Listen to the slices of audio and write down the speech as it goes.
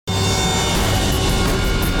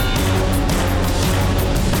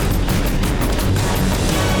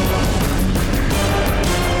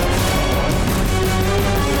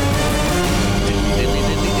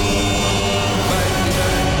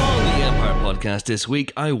podcast this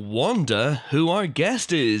week, I wonder who our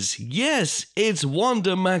guest is. Yes, it's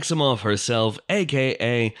Wanda Maximoff herself,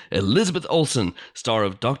 aka Elizabeth Olsen, star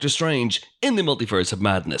of Doctor Strange in the Multiverse of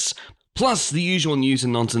Madness. Plus, the usual news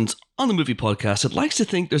and nonsense on the movie podcast that likes to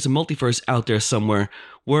think there's a multiverse out there somewhere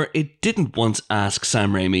where it didn't once ask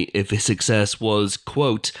Sam Raimi if his success was,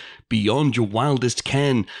 quote, beyond your wildest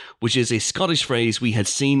ken, which is a Scottish phrase we had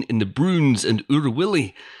seen in the Bruins and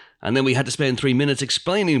Urwilly. And then we had to spend 3 minutes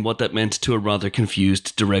explaining what that meant to a rather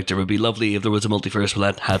confused director. It would be lovely if there was a multiverse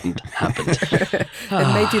where that hadn't happened. It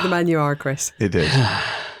made you the man you are, Chris. It did.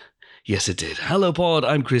 Yes, it did. Hello, Pod.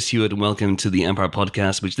 I'm Chris Hewitt, and welcome to the Empire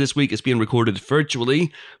Podcast, which this week is being recorded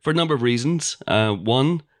virtually for a number of reasons.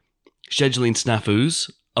 One, scheduling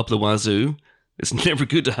snafus up the wazoo. It's never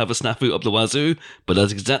good to have a snafu up the wazoo, but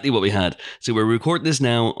that's exactly what we had. So we're recording this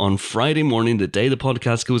now on Friday morning, the day the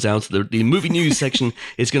podcast goes out. So the movie news section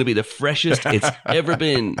is going to be the freshest it's ever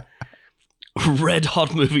been. Red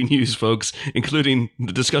hot movie news, folks, including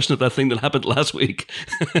the discussion of that thing that happened last week,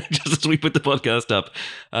 just as we put the podcast up.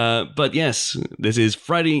 But yes, this is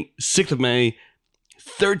Friday, 6th of May,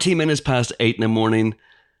 13 minutes past 8 in the morning.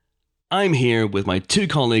 I'm here with my two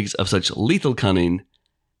colleagues of such lethal cunning.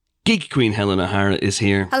 Geek Queen Helen O'Hara is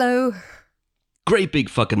here. Hello. Great big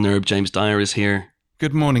fucking nerd James Dyer is here.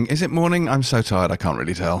 Good morning. Is it morning? I'm so tired, I can't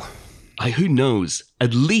really tell. Who knows?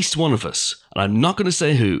 At least one of us, and I'm not going to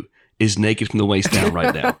say who, is naked from the waist down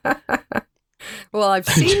right now. Well, I've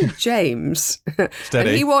seen James. Steady.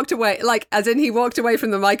 And he walked away, he walked away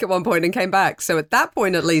from the mic at one point and came back. So at that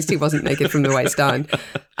point, at least, he wasn't naked from the waist down.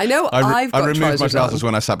 I know I've got I removed my trousers on.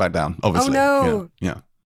 when I sat back down, obviously. Oh, no. Yeah.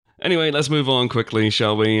 Anyway, let's move on quickly,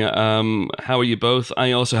 shall we? How are you both?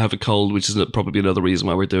 I also have a cold, which is probably another reason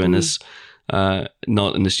why we're doing this.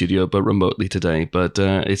 Not in the studio, but remotely today. But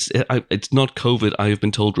it's not COVID, I have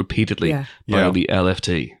been told repeatedly by the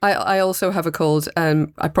LFT. I also have a cold.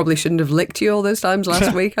 I probably shouldn't have licked you all those times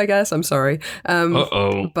last week, I guess. I'm sorry.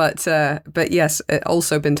 But yes,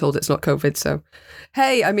 also been told it's not COVID. So,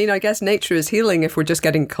 hey, I mean, I guess nature is healing if we're just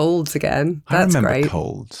getting colds again. That's I remember great.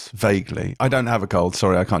 colds, vaguely. I don't have a cold.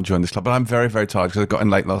 Sorry, I can't join this club. But I'm very, very tired because I got in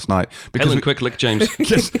late last night. Helen, quick lick, James.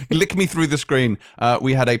 Just lick me through the screen.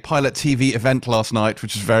 We had a pilot TV event last night,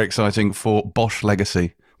 which is very exciting for Bosch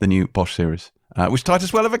Legacy, the new Bosch series, which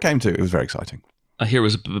Titus Welliver came to. It was very exciting. I hear it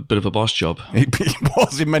was a bit of a boss job. It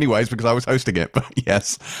was in many ways because I was hosting it, but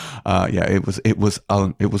yes, it was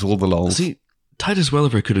all the lols. See, Titus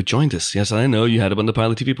Welliver could have joined us. Yes, I know you had him on the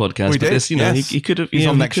Pilot TV podcast. We did. This, yes. he could have. He's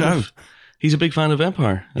on next show. He's a big fan of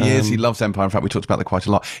Empire. He is. He loves Empire. In fact, we talked about that quite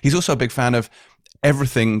a lot. He's also a big fan of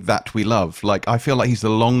everything that we love. Like, I feel like he's the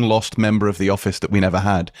long lost member of The Office that we never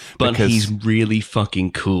had. But he's really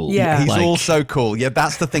fucking cool. Yeah. He's also cool. Yeah,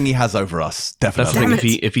 that's the thing he has over us. Definitely. That's the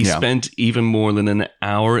thing. If he spent even more than an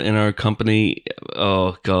hour in our company,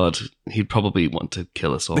 oh God, he'd probably want to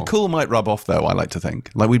kill us all. The cool might rub off, though, I like to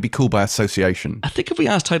think. Like, we'd be cool by association. I think if we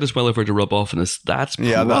asked Titus Welliver to rub off on us, that's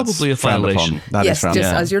probably a violation. Yes, just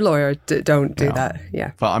as your lawyer, don't do that.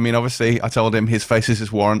 Yeah. But I mean, obviously, I told him his face is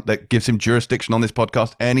his warrant that gives him jurisdiction on this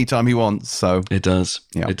podcast anytime he wants. So it does.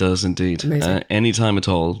 Yeah. It does indeed. Anytime at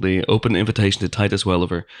all. The open invitation to Titus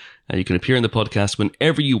Welliver. You can appear in the podcast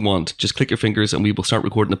whenever you want. Just click your fingers and we will start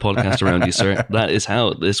recording the podcast around you, sir. That is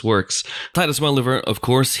how this works. Titus Welliver, of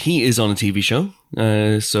course, he is on a TV show.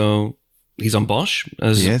 So he's on Bosch,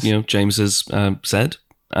 as James has said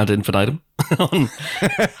ad infinitum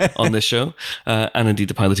on this show, and indeed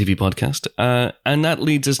the Pilot TV podcast. And that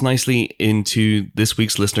leads us nicely into this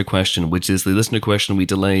week's listener question, which is the listener question we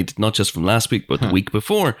delayed not just from last week, but the week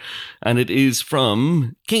before. And it is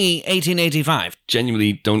from Kingy1885.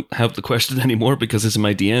 Genuinely don't have the question anymore because it's in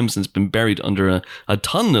my DMs and it's been buried under a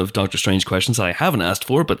ton of Doctor Strange questions that I haven't asked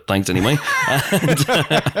for, but thanks anyway. And,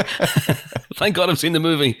 thank God I've seen the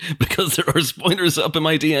movie because there are spoilers up in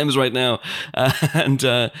my DMs right now.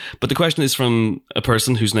 But the question is from a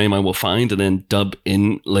person whose name I will find and then dub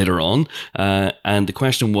in later on. And the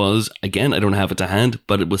question was, again, I don't have it to hand,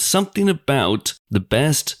 but it was something about the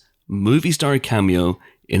best movie star cameo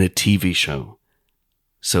in a TV show.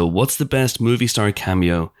 So what's the best movie star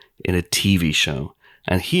cameo in a TV show?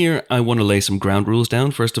 And here I want to lay some ground rules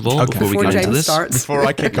down, first of all, before we get into this. Before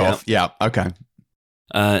I kick off. Yeah, okay.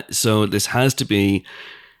 So this has to be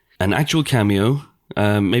an actual cameo.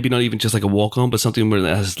 Maybe not even just like a walk-on, but something where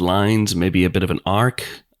it has lines, maybe a bit of an arc,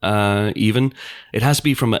 even. It has to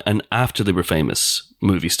be from an after they were famous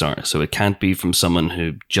movie star. So it can't be from someone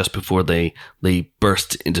who just before they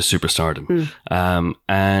burst into superstardom.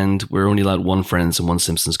 And we're only allowed one Friends and one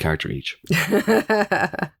Simpsons character each.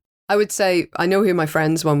 I would say I know who my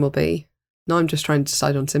Friends one will be. Now I'm just trying to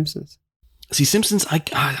decide on Simpsons. See, Simpsons,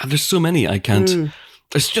 there's so many I can't.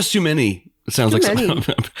 There's just too many. It sounds like I'm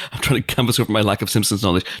trying to canvas over my lack of Simpsons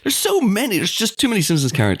knowledge. There's so many. There's just too many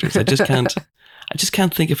Simpsons characters. I just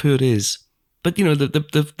can't think of who it is. But, you know,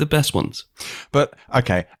 the best ones. But,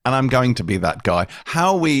 okay, and I'm going to be that guy.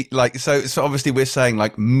 How we, like, so obviously we're saying,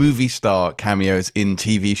 like, movie star cameos in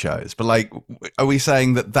TV shows. But, like, are we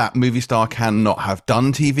saying that movie star cannot have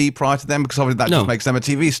done TV prior to them? Because obviously that just makes them a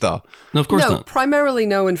TV star. No, of course not. Primarily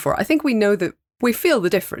known for. I think we know that we feel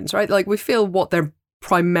the difference, right? Like, we feel what they're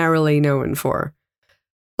primarily known for.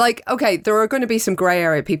 Like, okay, there are going to be some grey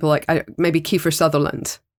area people like maybe Kiefer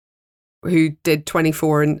Sutherland, who did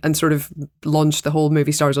 24 and sort of launched the whole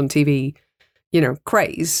movie stars on TV, you know,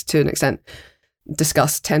 craze to an extent.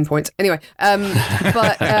 Discuss 10 points. Anyway,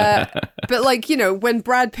 but like, you know, when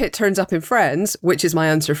Brad Pitt turns up in Friends, which is my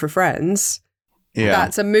answer for Friends,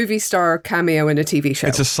 that's a movie star cameo in a TV show.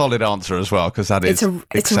 It's a solid answer as well, because that is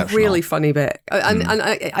it's a really funny bit. And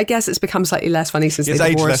I guess it's become slightly less funny since it's they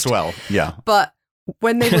aged divorced. less well, yeah. But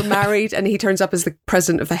when they were married and he turns up as the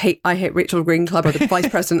president of the I Hate Rachel Green Club, or the vice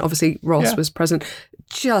president, obviously Ross was president,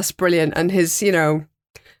 just brilliant. And his, you know,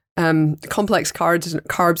 complex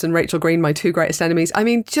carbs and Rachel Green, my two greatest enemies. I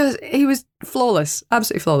mean, he was flawless,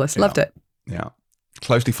 absolutely flawless. Loved it. Yeah.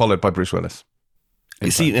 Closely followed by Bruce Willis.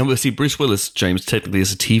 See, Bruce Willis, James, technically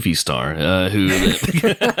is a TV star who...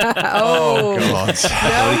 oh, God.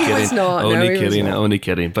 No, he was not. Only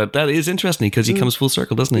kidding. But that is interesting because he comes full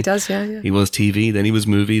circle, doesn't he? He does, yeah. He was TV, then he was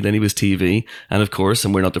movie, then he was TV. And of course,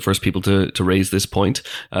 and we're not the first people to raise this point,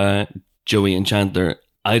 Joey and Chandler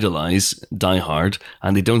idolize Die Hard,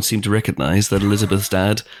 and they don't seem to recognize that Elizabeth's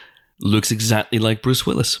dad looks exactly like Bruce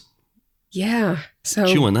Willis. Yeah. So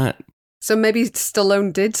chew on that. So maybe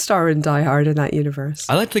Stallone did star in Die Hard in that universe.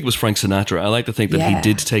 I like to think it was Frank Sinatra. I like to think that he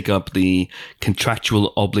did take up the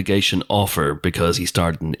contractual obligation offer because he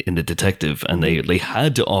starred in The Detective, and they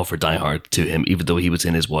had to offer Die Hard to him, even though he was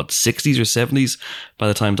in his, 60s or 70s by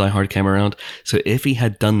the time Die Hard came around. So if he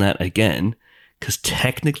had done that again, because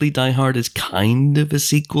technically Die Hard is kind of a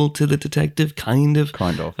sequel to The Detective, kind of.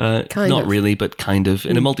 Not really, but kind of,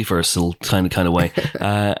 in a multiversal kind of way.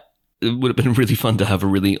 It would have been really fun to have a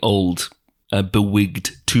really old,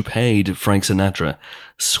 bewigged, toupeed Frank Sinatra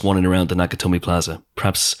swanning around the Nakatomi Plaza,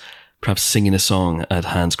 perhaps singing a song at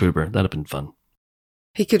Hans Gruber. That'd have been fun.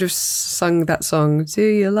 He could have sung that song, "Do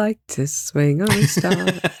you like to swing on a star?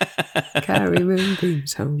 Carry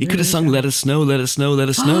moonbeams home." He could have sung "Let Us Snow, Let Us Snow, Let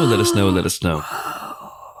Us Snow, Let Us Snow, Let Us Snow."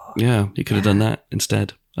 Yeah, he could have done that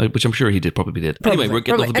instead, which I'm sure he probably did. Anyway, we're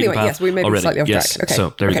getting off the beaten path. Yes, we may be slightly off track. Okay.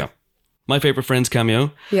 So there we go. My favorite Friends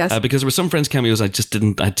cameo, because there were some Friends cameos I just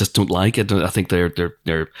don't like. I think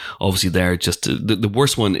they're obviously there. Just the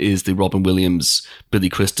worst one is the Robin Williams, Billy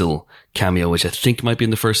Crystal cameo, which I think might be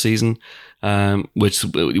in the first season, which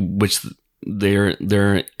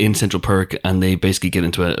they're in Central Perk and they basically get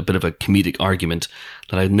into a bit of a comedic argument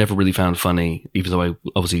that I never really found funny, even though I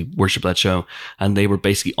obviously worship that show. And they were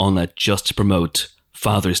basically on that just to promote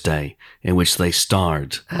Father's Day, in which they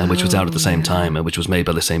starred, and which was out at the same time, and which was made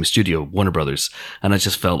by the same studio, Warner Brothers. And I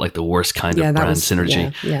just felt like the worst kind of brand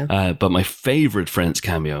synergy. But my favorite Friends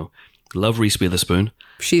cameo, love Reese Witherspoon.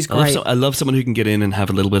 She's great. I love someone who can get in and have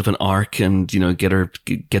a little bit of an arc, and get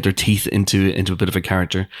their teeth into a bit of a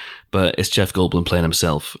character. But it's Jeff Goldblum playing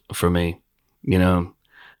himself for me, and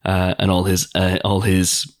all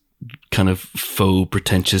his kind of faux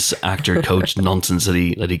pretentious actor coach nonsense that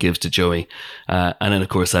he gives to Joey, and then of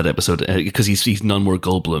course that episode, because he's none more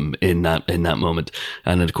Goldblum in that moment,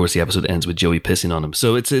 and then of course the episode ends with Joey pissing on him.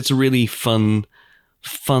 So it's a really fun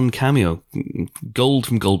cameo. Gold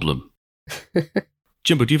from Goldblum.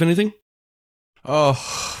 Jimbo, do you have anything?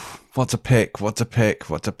 Oh, what's a pick? From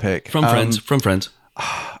Friends.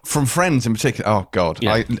 From Friends in particular. Oh God,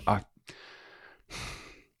 yeah. I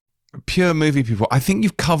pure movie people. I think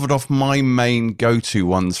you've covered off my main go-to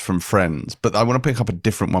ones from Friends, but I want to pick up a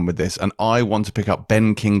different one with this, and I want to pick up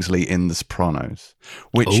Ben Kingsley in The Sopranos,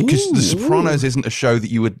 which, because The Sopranos isn't a show that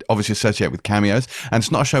you would obviously associate with cameos, and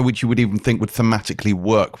it's not a show which you would even think would thematically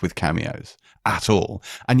work with cameos at all,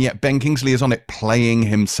 and yet Ben Kingsley is on it playing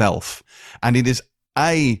himself, and it is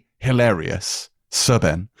A, hilarious, Sir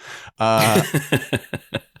Ben,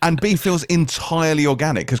 and B, feels entirely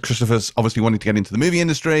organic, because Christopher's obviously wanting to get into the movie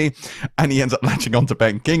industry, and he ends up latching on to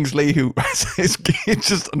Ben Kingsley, who is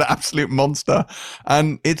just an absolute monster,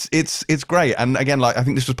 and it's great. And again, like, I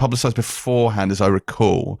think this was publicized beforehand, as I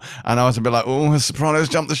recall, and I was a bit like, oh, has Sopranos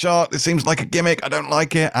jumped the shark? This seems like a gimmick. I don't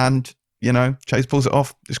like it. And Chase pulls it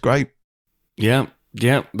off. It's great. Yeah,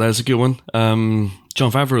 that's a good one.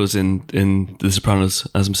 Jon Favreau's in The Sopranos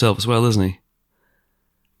as himself as well, isn't he?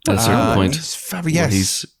 At a certain point.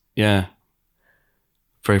 Yes.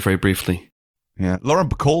 very, very briefly. Yeah. Lauren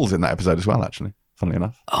Bacall's in that episode as well, actually, funnily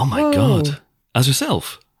enough. Oh my God. As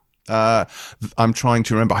herself? I'm trying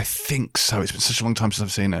to remember. I think so. It's been such a long time since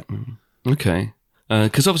I've seen it. Okay.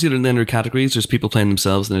 Because obviously then there are categories. There's people playing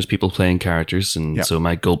themselves and there's people playing characters. And so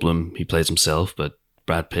Mike Goldblum, he plays himself, but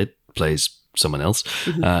Brad Pitt plays someone else.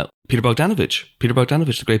 Peter Bogdanovich,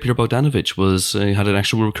 the great Peter Bogdanovich, had an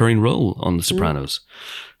actual recurring role on The Sopranos.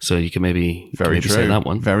 So you can maybe say that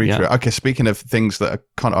one. Very true. Okay, speaking of things that are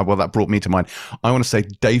kind of, well, that brought me to mind. I want to say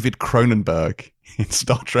David Cronenberg in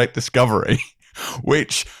Star Trek Discovery,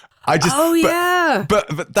 which I just...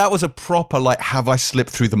 But that was a proper, like, have I slipped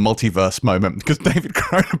through the multiverse moment, because David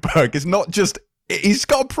Cronenberg is not just... He's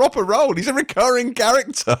got a proper role. He's a recurring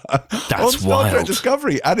character on Star Trek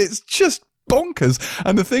Discovery, and it's just bonkers.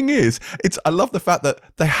 And the thing is, I love the fact that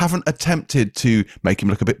they haven't attempted to make him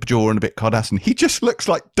look a bit Bajor and a bit Kardashian. He just looks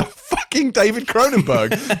like the fucking David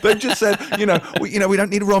Cronenberg. They've just said, we don't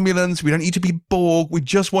need Romulans, we don't need to be Borg, we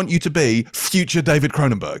just want you to be future David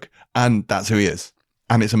Cronenberg, and that's who he is,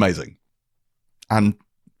 and it's amazing, and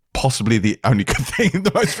possibly the only good thing in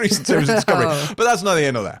the most recent series of Discovery. But that's neither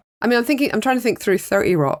here nor there. I mean, I'm trying to think through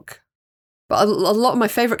 30 Rock. But a lot of my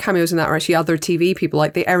favourite cameos in that are actually other TV people,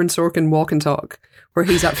 like the Aaron Sorkin Walk and Talk, where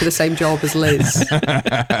he's up for the same job as Liz.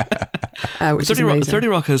 Which 30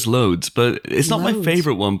 Rock has loads, but it's not my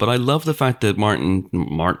favourite one. But I love the fact that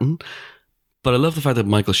But I love the fact that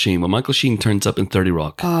Michael Sheen, when Michael Sheen turns up in 30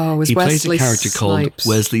 Rock, he plays a character called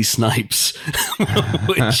Wesley Snipes,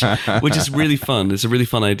 which is really fun. It's a really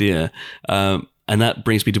fun idea. And that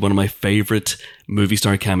brings me to one of my favourite movie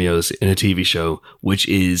star cameos in a TV show, which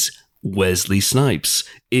is Wesley Snipes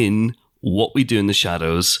in What We Do in the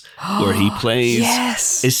Shadows, where he plays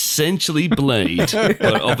essentially Blade.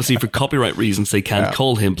 But obviously for copyright reasons, they can't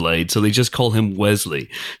call him Blade, so they just call him Wesley.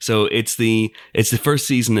 So it's the first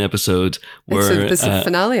season episode where it's the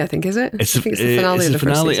finale, I think, is it? I think it's the finale. It's the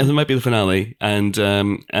finale, and it might be the finale. And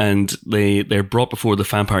they're brought before the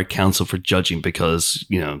Vampire Council for judging because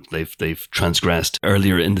they've transgressed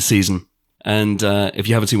earlier in the season. And if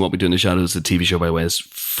you haven't seen What We Do in the Shadows, the TV show, by the way, is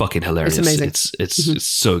fucking hilarious. It's amazing. It's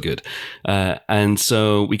so good. And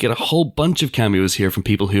so we get a whole bunch of cameos here from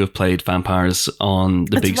people who have played vampires on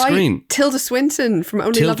the big screen. Tilda Swinton from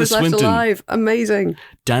Only Lovers Left Alive. Amazing.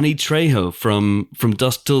 Danny Trejo from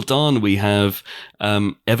Dusk Till Dawn. We have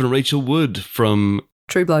Evan Rachel Wood from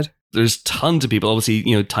True Blood. There's tons of people. Obviously,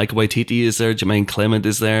 Taika Waititi is there. Jermaine Clement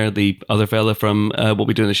is there. The other fella from What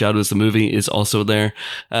We Do in the Shadows, the movie, is also there.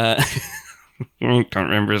 I can't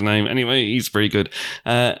remember his name. Anyway, he's very good.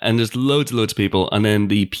 And there's loads and loads of people. And then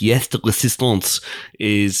the pièce de résistance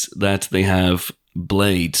is that they have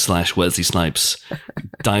Blade / Wesley Snipes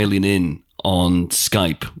dialing in on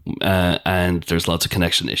Skype, and there's lots of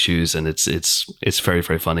connection issues, and it's very,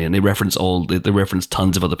 very funny. And they reference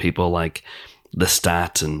tons of other people like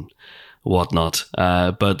Lestat and whatnot.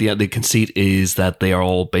 But the conceit is that they are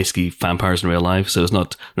all basically vampires in real life. So they're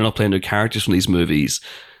not playing their characters from these movies.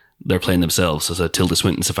 They're playing themselves. So Tilda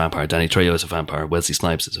Swinton's a vampire, Danny Trejo is a vampire, Wesley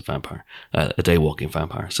Snipes is a vampire, a daywalking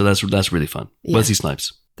vampire. So that's really fun. Yeah. Wesley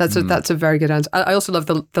Snipes. That's a very good answer. I also love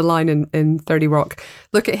the line in 30 Rock.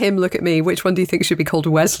 Look at him, look at me. Which one do you think should be called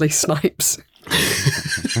Wesley Snipes?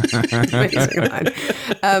 Amazing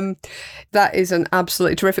line. That is an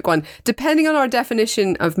absolutely terrific one. Depending on our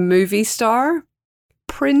definition of movie star,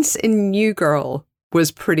 Prince in New Girl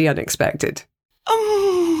was pretty unexpected.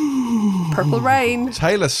 Purple Rain.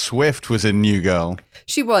 Taylor Swift was in New Girl.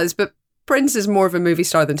 She was, but Prince is more of a movie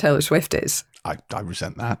star than Taylor Swift is. I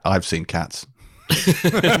resent that. I've seen Cats.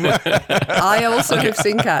 I also have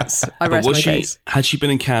seen Cats. I rest my case. Had she been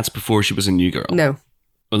in Cats before she was in New Girl? No.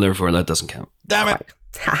 Well, therefore, that doesn't count. Damn it.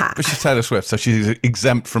 But she's Taylor Swift, so she's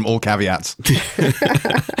exempt from all caveats.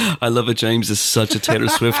 I love it. James is such a Taylor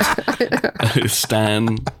Swift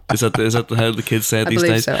stan. Is that how the kids say it these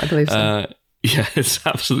days? I believe so. Yeah, it's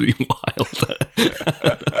absolutely wild.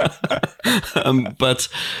 But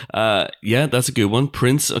that's a good one.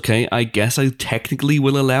 Prince, okay, I guess I technically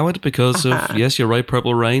will allow it because of, yes, you're right,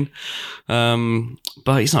 Purple Rain.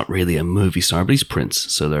 But he's not really a movie star, but he's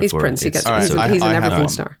Prince. So therefore, he's Prince. He's an everything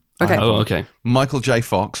star. Okay. Okay. Michael J.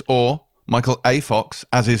 Fox or Michael A. Fox,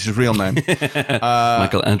 as is his real name.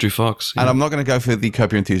 Michael Andrew Fox. Yeah. And I'm not going to go for the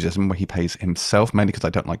Curb Your Enthusiasm where he plays himself, mainly because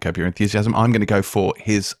I don't like Curb Your Enthusiasm. I'm going to go for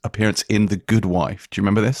his appearance in The Good Wife. Do you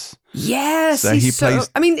remember this? Yes. So he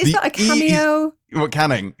plays. I mean, is that a cameo?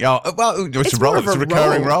 Canning. Yeah. Well, it's a role. It's a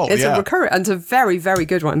recurring role. It's a recurring, and it's a very, very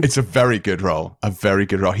good one. It's a very good role. A very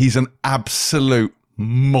good role. He's an absolute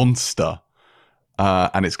monster,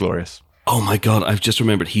 and it's glorious. Oh my God, I've just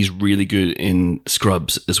remembered he's really good in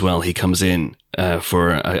Scrubs as well. He comes in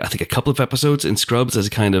for I think a couple of episodes in Scrubs as a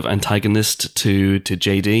kind of antagonist to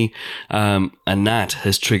JD. And that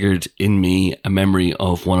has triggered in me a memory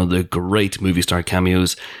of one of the great movie star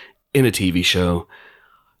cameos in a TV show.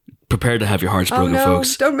 Prepare to have your hearts broken,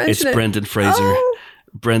 folks. Don't mention it's Brendan Fraser. Oh.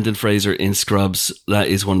 Brendan Fraser in Scrubs. That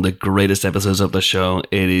is one of the greatest episodes of the show.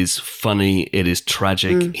 It is funny. It is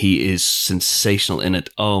tragic. He is sensational in it.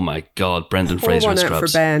 Oh my God, Brendan Fraser in Scrubs. Pour one out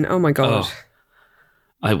for Ben. Oh my God.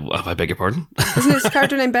 Oh, I beg your pardon? Isn't his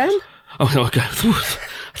character named Ben? Oh, okay. I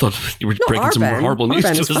thought you were breaking some more horrible news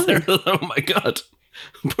to us there. Oh my God.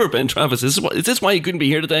 Poor Ben Travis. Is this why he couldn't be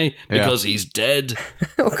here today? Because he's dead.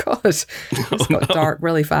 Oh God. It's got dark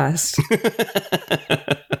really fast.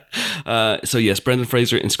 So yes, Brendan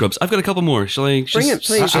Fraser in Scrubs. I've got a couple more. Shall I bring it,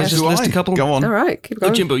 please? Just list a couple? Go on. All right, keep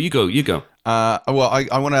going. Jimbo, you go. Well,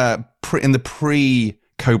 I want to, in the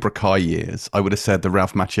pre-Cobra Kai years, I would have said the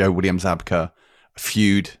Ralph Macchio, William Zabka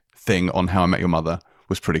feud thing on How I Met Your Mother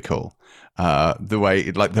was pretty cool. The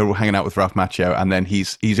way like they're all hanging out with Ralph Macchio, and then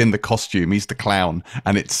he's in the costume, he's the clown,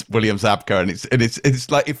 and it's William Zabka, and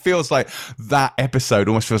it's like, it feels like that episode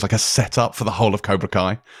almost feels like a setup for the whole of Cobra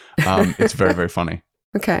Kai. It's very, very funny.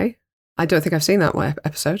 Okay, I don't think I've seen that one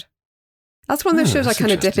episode. That's one of those shows I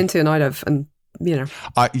kind of dip into and out of, and you know.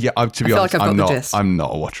 To be honest, I'm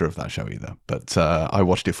not a watcher of that show either, but I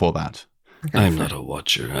watched it for that. Okay, I'm not a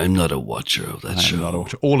watcher of that show. Not a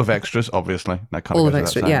watcher. All of Extras, obviously. That kind all of of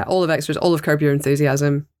Extras, yeah. All of Extras, all of Curb Your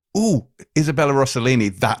Enthusiasm. Ooh, Isabella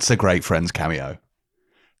Rossellini. That's a great Friends cameo.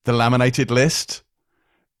 The laminated list,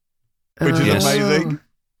 which is amazing.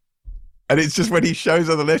 And it's just when he shows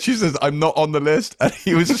her the list, she says, "I'm not on the list." And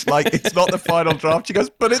he was just like, "It's not the final draft." She goes,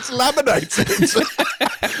 "But it's laminated."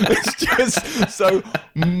 It's just so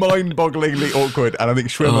mind-bogglingly awkward. And I think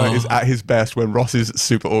Schwimmer is at his best when Ross is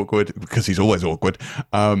super awkward, because he's always awkward.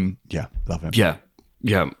 Yeah, love him. Yeah.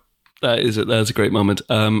 That is a great moment.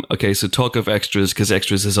 Okay, so talk of Extras, because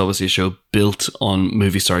Extras is obviously a show built on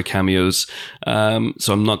movie star cameos.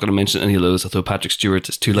 So I'm not going to mention any of those. Although Patrick Stewart,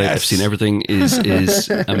 it's too late. Yes. I've seen everything. Is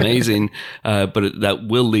amazing. But that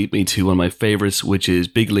will lead me to one of my favorites, which is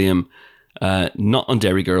Big Liam. Not on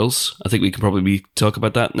Dairy Girls. I think we can probably talk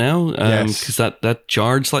about that now, because that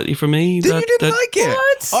jarred slightly for me. You didn't like it?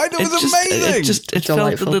 What? I thought it was amazing. It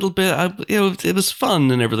felt a little bit. It was fun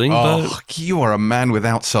and everything. But you are a man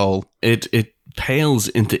without soul. It pales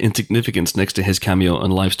into insignificance next to his cameo on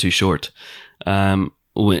Life's Too Short, in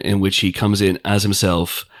which he comes in as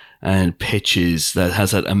himself and pitches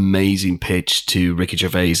that amazing pitch to Ricky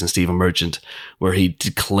Gervais and Stephen Merchant, where he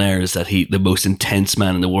declares that the most intense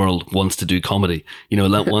man in the world, wants to do comedy. You know,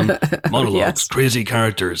 that one? Monologues, yes. Crazy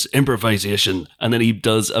characters, improvisation. And then he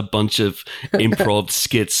does a bunch of improv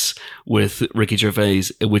skits with Ricky Gervais,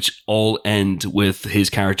 which all end with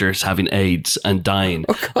his characters having AIDS and dying.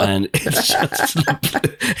 And it's just,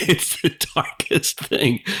 it's the darkest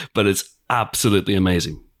thing, but it's absolutely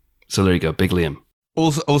amazing. So there you go, Big Liam.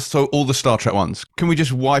 Also, all the Star Trek ones. Can we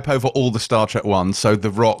just wipe over all the Star Trek ones? So The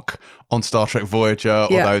Rock on Star Trek Voyager,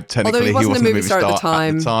 although technically he wasn't a movie star at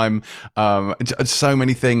the time. So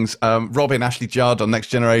many things. Robin, Ashley Judd on Next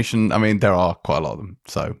Generation. I mean, there are quite a lot of them,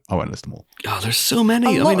 so I won't list them all. Oh, there's so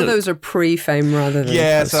many. A lot of those are pre-fame rather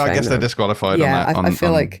than so I guess they're disqualified on that. I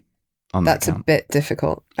feel like that's a bit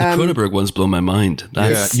difficult. The Cronenberg one's blown my mind.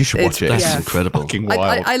 You should watch it. That's incredible.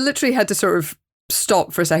 I literally had to sort of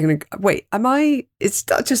stop for a second and wait, it's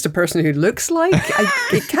not just a person who looks like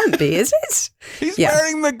it can't be, is it? He's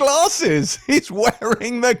wearing the glasses. I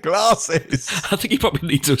think he probably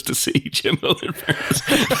needs us to see Jimbo in fairness.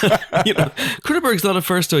 Cronenberg's not a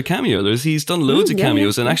first to a cameo. He's done loads of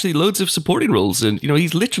cameos and actually loads of supporting roles, and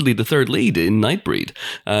he's literally the third lead in Nightbreed,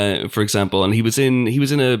 for example, and he was in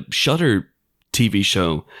a Shudder TV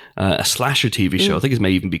show, a slasher TV show. I think it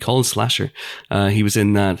may even be called Slasher. He was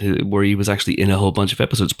in that, where he was actually in a whole bunch of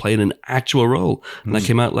episodes playing an actual role, and that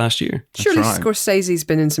came out last year. Surely Scorsese's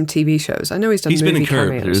been in some TV shows. I know he's movie been in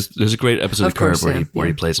Curb. cameos. There's a great episode of Curb where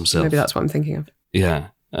he plays himself. Maybe that's what I'm thinking of. Yeah.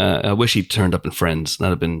 I wish he'd turned up in Friends. That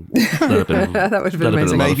would have been that would have been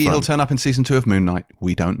amazing. Maybe he'll turn up in season 2 of Moon Knight.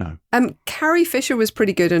 We don't know. Carrie Fisher was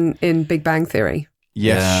pretty good in Big Bang Theory.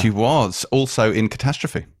 Yes, she was. Also in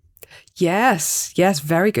Catastrophe. Yes,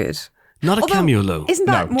 very good. Not a cameo, though. Isn't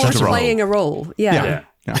that more playing a role? Yeah.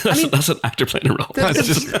 That's an actor playing a role.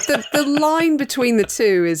 The line between the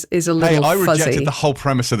two is a little I fuzzy. rejected the whole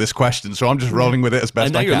premise of this question, so I'm just rolling with it as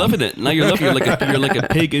best I can. Now you're loving it. Now you're loving it. You're like a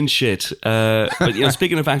pig in shit. But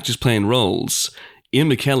speaking of actors playing roles, Ian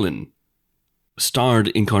McKellen starred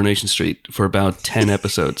in Coronation Street for about 10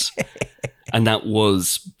 episodes. And that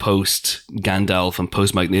was post Gandalf and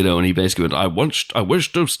post Magneto, and he basically went, I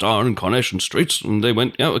wish to star in Coronation Street, and they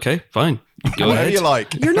went, yeah, okay, fine, go Whatever ahead. you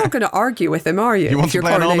like. You're not going to argue with him, are you? You want to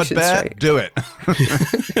play an armored bear? Do it.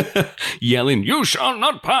 Yelling, "You shall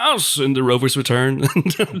not pass!" in the Rover's Return,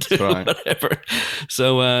 That's right. whatever.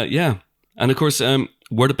 So yeah, and of course,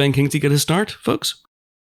 where did Ben Kingsley get his start, folks?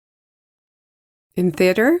 In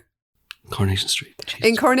theatre? Coronation Street. Jesus.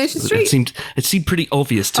 In Coronation Street? It seemed pretty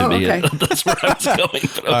obvious to me. Okay. That's where I was going.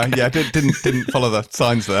 But okay. Yeah, didn't follow the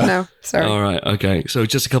signs there. No, sorry. All right, okay. So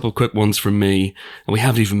just a couple of quick ones from me. And we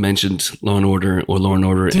haven't even mentioned Law and Order or Law and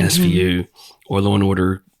Order SVU or Law and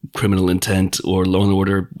Order Criminal Intent or Law and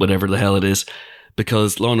Order whatever the hell it is,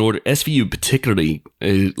 because Law and Order SVU particularly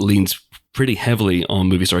leans pretty heavily on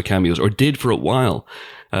movie star cameos, or did for a while.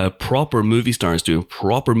 Proper movie stars doing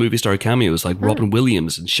proper movie star cameos like Robin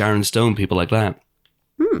Williams and Sharon Stone, people like that.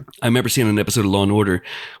 I remember seeing an episode of Law and Order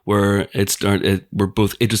where where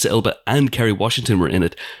both Idris Elba and Kerry Washington were in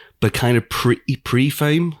it, but kind of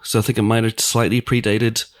pre-fame. So I think it might have slightly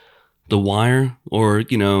predated The Wire, or,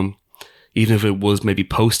 you know, even if it was maybe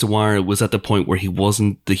post The Wire, it was at the point where he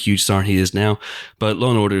wasn't the huge star he is now. But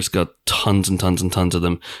Law and Order's got tons and tons and tons of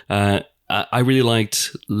them. I really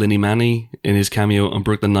liked Lenny Manny in his cameo on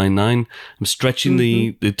Brooklyn Nine-Nine. I'm stretching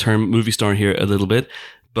the term movie star here a little bit.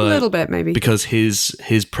 But a little bit, maybe. Because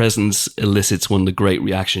his presence elicits one of the great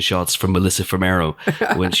reaction shots from Melissa Fumero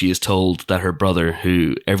when she is told that her brother,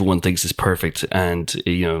 who everyone thinks is perfect and,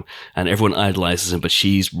 you know, and everyone idolizes him, but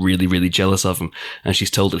she's really, really jealous of him. And she's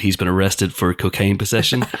told that he's been arrested for cocaine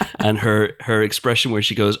possession. And her expression where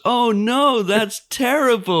she goes, "Oh no, that's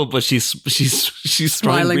terrible." But she's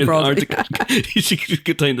trying really hard to she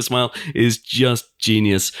contain the smile, is just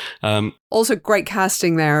genius. Also, great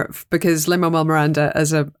casting there, because Lin-Manuel Miranda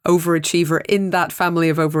as a overachiever in that family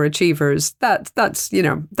of overachievers,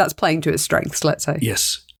 that's playing to his strengths, let's say.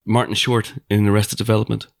 Yes. Martin Short in Arrested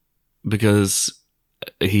Development, because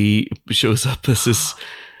he shows up as this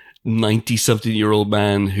 90-something-year-old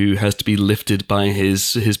man who has to be lifted by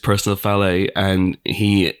his personal valet, and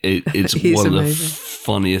it's one of the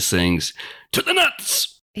funniest things. To the nuts!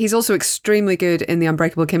 He's also extremely good in The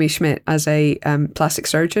Unbreakable Kimmy Schmidt as a plastic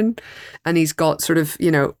surgeon. And he's got sort of, you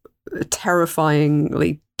know,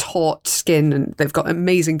 terrifyingly taut skin, and they've got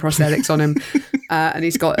amazing prosthetics on him. And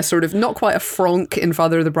he's got a sort of, not quite a Franck in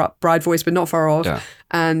Father of the Bride voice, but not far off. Yeah.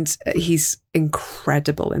 And he's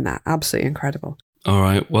incredible in that. Absolutely incredible. All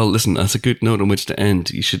right. Well, listen, that's a good note on which to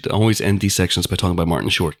end. You should always end these sections by talking about Martin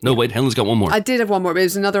Short. No, wait, Helen's got one more. I did have one more, but it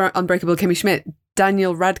was another Unbreakable Kimmy Schmidt.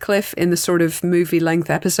 Daniel Radcliffe in the sort of movie-length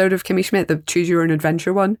episode of Kimmy Schmidt, the Choose Your Own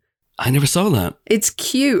Adventure one. I never saw that. It's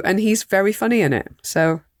cute, and he's very funny in it.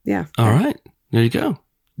 So, yeah. All right. There you go.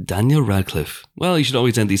 Daniel Radcliffe. Well, you should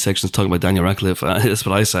always end these sections talking about Daniel Radcliffe. That's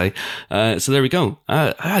what I say. So there we go.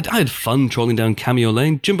 I had fun trolling down Cameo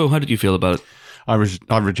Lane. Jimbo, how did you feel about it? I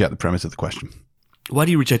reject the premise of the question. Why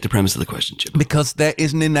do you reject the premise of the question, Jim? Because there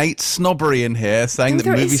is an innate snobbery in here saying that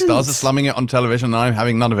movie stars are slumming it on television, and I'm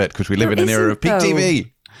having none of it because we live in an era of peak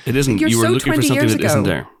TV. It isn't. You were looking for something that isn't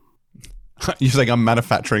there. You're saying I'm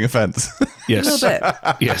manufacturing offence? Yes. A little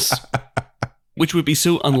bit. Yes. Which would be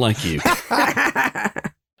so unlike you.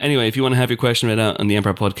 Anyway, if you want to have your question read out on the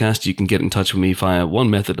Empire Podcast, you can get in touch with me via one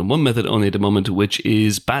method, and one method only at the moment, which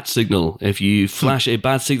is bat signal. If you flash a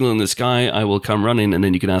bat signal in the sky, I will come running, and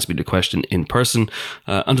then you can ask me the question in person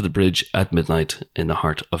under the bridge at midnight in the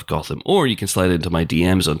heart of Gotham. Or you can slide into my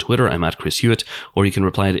DMs on Twitter. I'm at Chris Hewitt. Or you can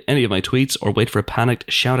reply to any of my tweets, or wait for a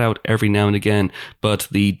panicked shout out every now and again. But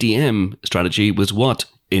the DM strategy was what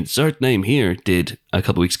insert name here did a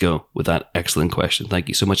couple weeks ago with that excellent question. Thank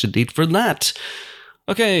you so much indeed for that.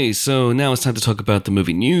 Okay, so now it's time to talk about the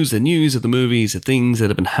movie news, the news of the movies, the things that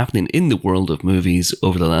have been happening in the world of movies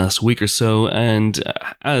over the last week or so. And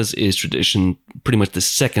as is tradition, pretty much the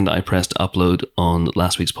second I pressed upload on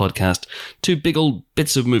last week's podcast, two big old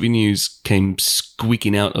bits of movie news came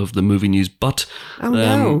squeaking out of the movie news butt. Oh,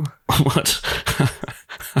 no. What?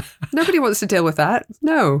 Nobody wants to deal with that.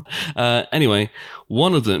 No. Anyway,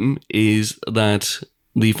 one of them is that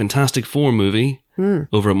the Fantastic Four movie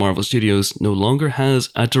over at Marvel Studios no longer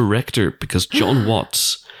has a director, because John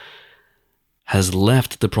Watts has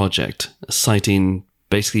left the project, citing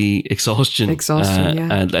basically exhaustion.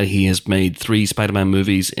 And that he has made 3 Spider-Man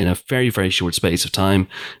movies in a very, very short space of time,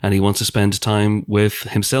 and he wants to spend time with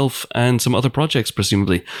himself and some other projects,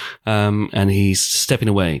 presumably. And he's stepping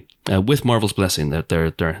away with Marvel's blessing. That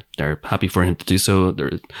they're happy for him to do so.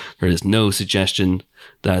 There is no suggestion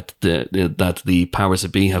that the powers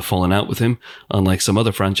that be have fallen out with him, unlike some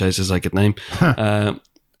other franchises I could name.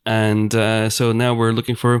 And so now we're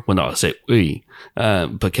looking for, well, no, I'll say we,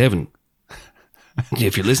 but Kevin,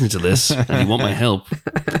 if you're listening to this and you want my help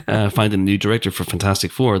finding a new director for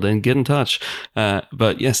Fantastic Four, then get in touch.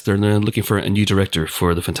 But yes, they're looking for a new director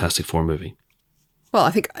for the Fantastic Four movie. Well,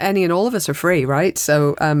 I think any and all of us are free, right?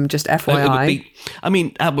 So just FYI.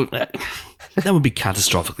 That would be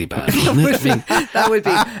catastrophically bad, wouldn't it? That would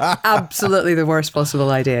be absolutely the worst possible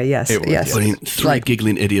idea. Yes, yes. I mean, three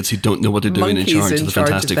giggling idiots who don't know what they're doing in charge of the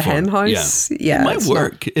Fantastic Four. Hen house. Yeah, it might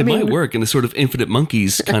work. It might work in a sort of infinite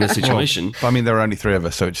monkeys kind of situation. Well, I mean, there are only three of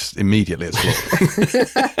us, so it's immediately it's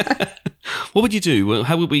flawed. What would you do?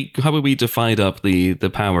 How would we divide up the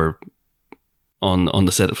power on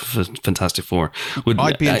the set of Fantastic Four?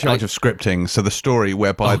 I'd be in charge of scripting, so the story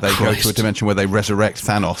whereby they go to a dimension where they resurrect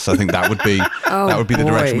Thanos. I think that would be the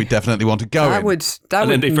direction we definitely want to go in.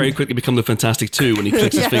 Then they very quickly become the Fantastic Two when he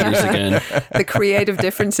clicks his fingers again. The creative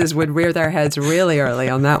differences would rear their heads really early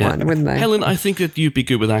on that one, wouldn't they? Helen, I think that you'd be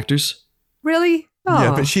good with actors. Really? Oh.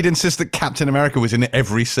 Yeah, but she'd insist that Captain America was in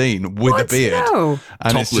every scene with a beard. No.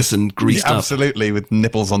 And topless and greased up. Absolutely, with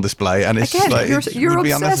nipples on display. And it's Again, just like, you're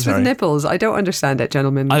obsessed with nipples. I don't understand it,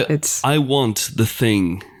 gentlemen. I want the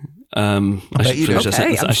Thing. I should finish a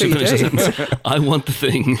sentence. I want the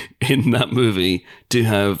Thing in that movie to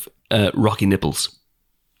have rocky nipples.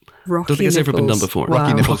 Don't think it's ever been done before. Wow.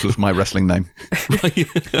 Rocky Nipples was my wrestling name. Rocky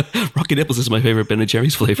Nipples is my favourite Ben &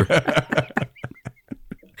 Jerry's flavour.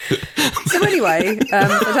 So anyway,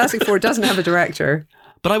 Fantastic Four doesn't have a director.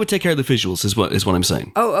 But I would take care of the visuals, is what I'm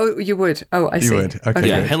saying. Oh, you would. Oh, I see. You would. Okay.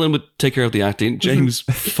 Yeah, Helen would take care of the acting. James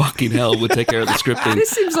fucking hell would take care of the scripting. This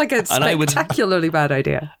seems like a spectacularly bad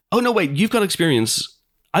idea. Oh no, wait! You've got experience.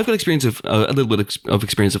 I've got experience of a little bit of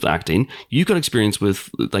experience of acting. You've got experience with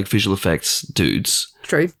like visual effects dudes.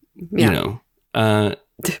 True. Yeah. You know.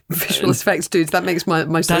 Visual effects dudes, that makes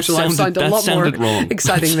my social life sound a lot more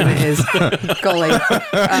exciting than it is. Golly.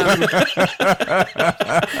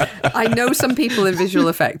 I know some people in visual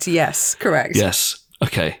effects. Yes, correct. Yes.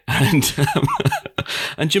 Okay. And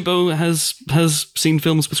Jimbo has seen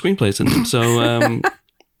films with screenplays in them. So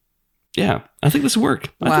yeah, I think this will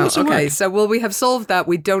work. Wow. Okay. So will we have solved that?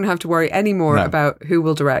 We don't have to worry anymore about who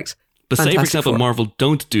will direct. But say, for example, Marvel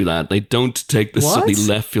don't do that. They don't take this suddenly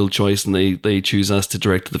left field choice and they choose us to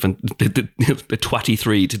direct the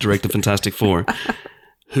 23 to direct the Fantastic Four.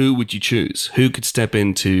 Who would you choose? Who could step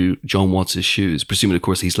into John Watts' shoes? Presuming, of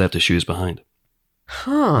course, he's left his shoes behind.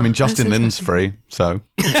 I mean, Justin Lin's free, so...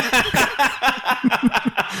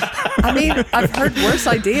 I mean, I've heard worse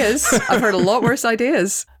ideas. I've heard a lot worse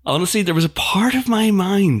ideas. Honestly, there was a part of my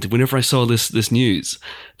mind whenever I saw this news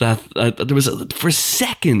that there was for a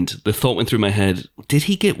second the thought went through my head: did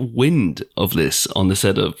he get wind of this on the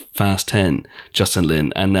set of Fast 10, Justin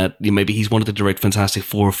Lin, and that maybe he's wanted to direct Fantastic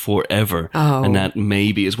Four forever, and that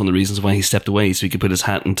maybe is one of the reasons why he stepped away so he could put his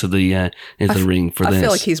hat into the ring for this. I feel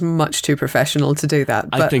like he's much too professional to do that.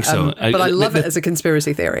 But, I think so. But I love it as a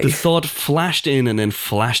conspiracy theory. The thought flashed in and then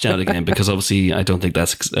flashed out again because obviously I don't think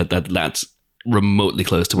that's remotely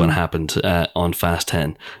close to what happened on Fast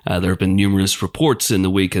 10. There have been numerous reports in the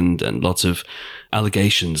week and lots of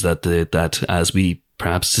allegations that as we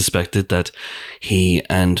perhaps suspected, that he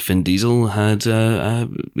and Vin Diesel had a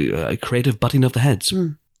creative butting of the heads.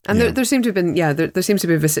 And there seemed to have been, there seems to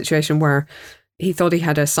be a situation where he thought he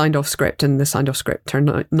had a signed off script and the signed off script turned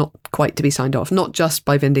out not quite to be signed off, not just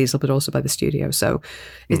by Vin Diesel, but also by the studio. So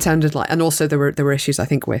it sounded like, and also there were issues, I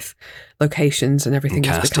think, with locations and everything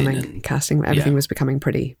was becoming was becoming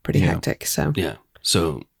pretty hectic. So,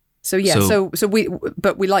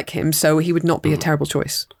 we like him. So he would not be a terrible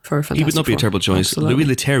choice for a Fantastic He would not be a terrible choice. Absolutely.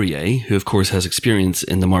 Louis Leterrier, who of course has experience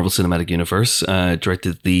in the Marvel Cinematic Universe,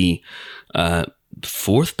 directed the,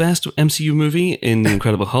 fourth best MCU movie in The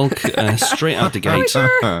Incredible Hulk, straight out the gate.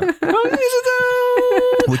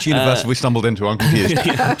 Which universe have we stumbled into? I'm confused.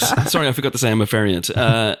 Sorry, I forgot to say I'm a variant.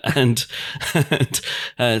 And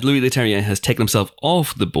Louis Leterrier has taken himself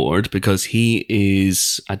off the board because he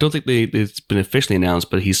is, I don't think it's been officially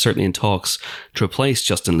announced, but he's certainly in talks to replace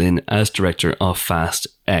Justin Lin as director of Fast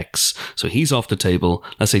X. So he's off the table.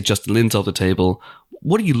 Let's say Justin Lin's off the table.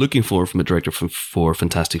 What are you looking for from a director for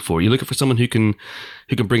Fantastic Four? Are you looking for someone who can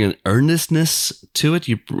bring an earnestness to it?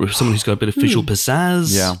 Someone who's got a bit of visual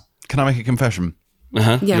pizzazz? Yeah. Can I make a confession?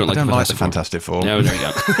 Yeah. I don't like the Fantastic Four. No, there you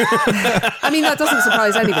go. I mean, that doesn't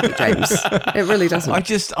surprise anybody, James. It really doesn't.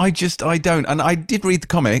 I don't. And I did read the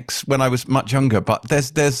comics when I was much younger, but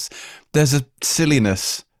there's a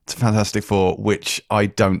silliness to Fantastic Four which I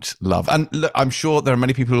don't love. And look, I'm sure there are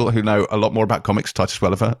many people who know a lot more about comics, Titus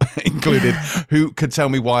Welliver included, who could tell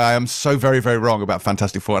me why I am so very, very wrong about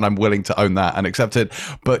Fantastic Four, and I'm willing to own that and accept it.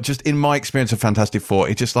 But just in my experience of Fantastic Four,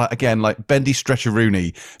 it's just like, again, like Bendy Stretcher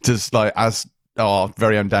Rooney, just like as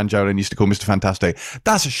very own Dan Jolin used to call Mr. Fantastic.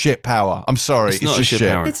 That's a shit power. I'm sorry. It's not a shit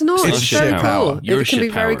power. It's not. It's very cool. You're it can be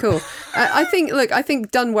very cool. I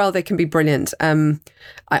think done well, they can be brilliant.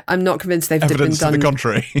 I'm not convinced they've Evidence been done. to the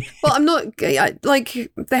contrary. Well, I'm not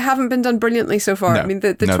they haven't been done brilliantly so far. No, I mean,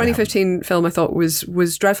 the 2015 film I thought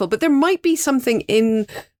was dreadful, but there might be something in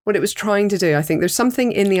what it was trying to do. I think there's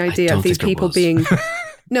something in the idea of these people being.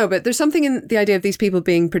 No, but there's something in the idea of these people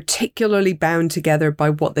being particularly bound together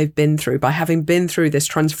by what they've been through, by having been through this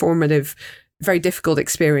transformative, very difficult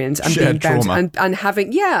experience and shared being bound trauma. and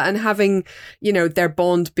having, their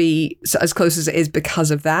bond be as close as it is because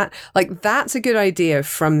of that. Like, that's a good idea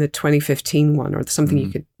from the 2015 one, or something you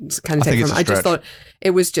could kind of take from it. I just thought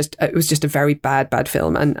it was just a very bad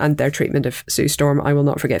film, and their treatment of Sue Storm I will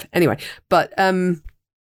not forgive. Anyway, but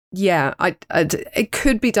yeah, it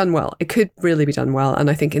could be done well. It could really be done well, and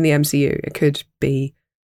I think in the MCU it could be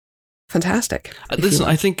fantastic. Listen,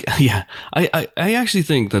 I think, I actually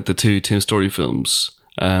think that the two Tim Story films,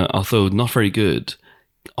 although not very good,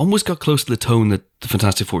 almost got close to the tone that the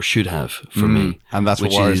Fantastic Four should have for me, and that's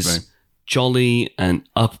what worries me. Jolly and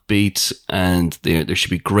upbeat, and there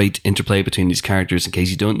should be great interplay between these characters. In case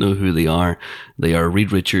you don't know who they are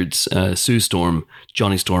Reed Richards, Sue Storm,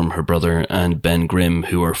 Johnny Storm, her brother, and Ben Grimm,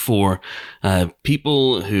 who are four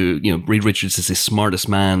people who, Reed Richards is the smartest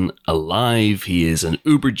man alive. He is an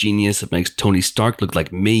uber genius that makes Tony Stark look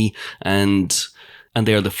like me, and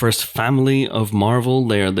they are the first family of Marvel.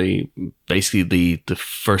 They are basically the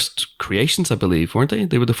first creations, I believe, weren't they?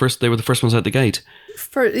 They were the first ones out the gate.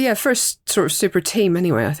 First sort of super team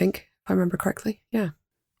anyway, I think, if I remember correctly. Yeah.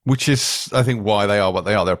 Which is, I think, why they are what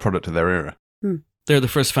they are. They're a product of their era. They're the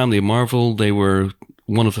first family of Marvel. They were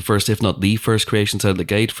one of the first, if not the first, creations out of the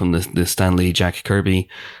gate from the Stan Lee, Jack Kirby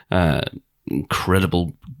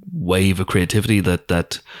incredible wave of creativity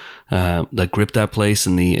that gripped that place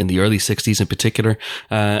in the early 60s in particular,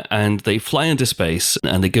 and they fly into space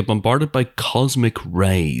and they get bombarded by cosmic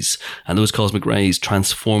rays, and those cosmic rays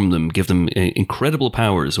transform them, give them incredible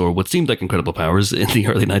powers, or what seemed like incredible powers in the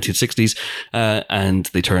early 1960s, and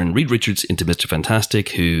they turn Reed Richards into Mr. Fantastic,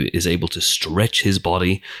 who is able to stretch his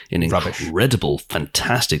body in incredible,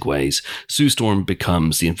 fantastic ways. Sue Storm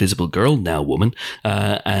becomes the Invisible Girl, now woman,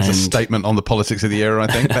 and it's a statement on the politics of the era, I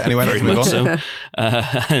think, but anyway, let's move on. So,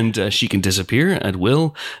 and she can disappear at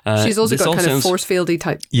will. She's also got kind of force fieldy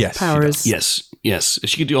type powers. Yes.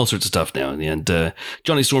 She can do all sorts of stuff now. In the end,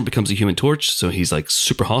 Johnny Storm becomes a Human Torch, so he's like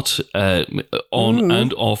super hot, on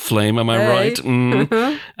and off flame. Am I right?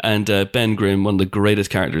 And Ben Grimm, one of the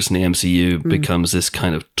greatest characters in the MCU, becomes this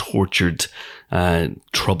kind of tortured,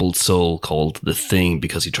 troubled soul called the Thing,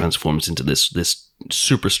 because he transforms into this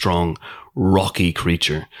super strong, rocky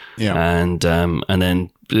creature. Yeah, and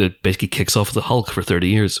then basically kicks off the Hulk for 30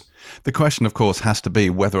 years. The question, of course, has to be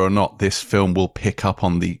whether or not this film will pick up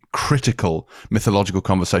on the critical mythological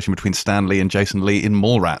conversation between Stan Lee and Jason Lee in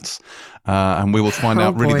Mallrats. And we will find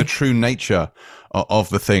out really the true nature of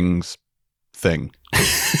the Thing's thing.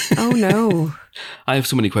 Oh, no. I have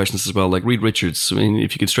so many questions as well. Like Reed Richards, I mean,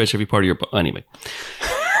 if you could stretch every part of your body. Anyway.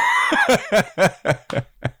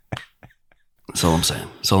 That's all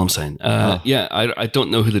I'm saying. Yeah, I don't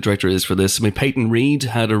know who the director is for this. I mean, Peyton Reed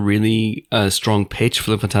had a really strong pitch for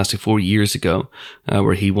the Fantastic Four years ago,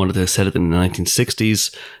 where he wanted to set it in the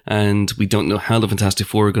 1960s, and we don't know how the Fantastic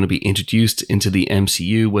Four are going to be introduced into the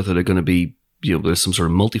MCU, whether they're going to be, there's some sort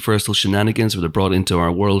of multiversal shenanigans where they're brought into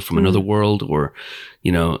our world from another world, or,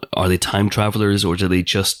 are they time travelers, or do they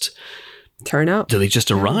just turn up? Do they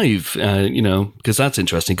just arrive? Because that's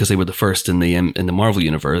interesting, because they were the first in the Marvel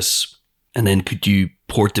universe. And then could you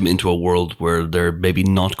port them into a world where they're maybe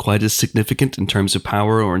not quite as significant in terms of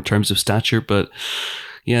power or in terms of stature? But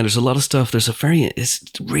yeah, there's a lot of stuff.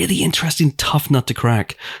 It's really interesting, tough nut to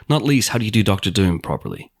crack. Not least, how do you do Doctor Doom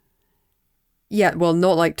properly? Yeah, well,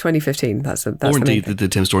 not like 2015. That's or indeed the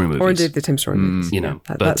Tim Story movies. Or indeed the Tim Story movies.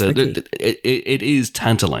 It is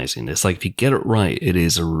tantalizing. It's like, if you get it right, it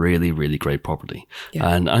is a really, really great property. Yeah.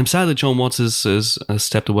 And I'm sad that John Watts has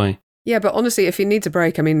stepped away. Yeah, but honestly, if he needs a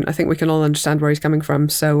break, I mean, I think we can all understand where he's coming from.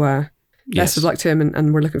 So best of luck to him,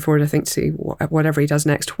 and we're looking forward, I think, to see whatever he does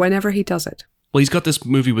next, whenever he does it. Well, he's got this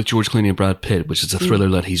movie with George Clooney and Brad Pitt, which is a thriller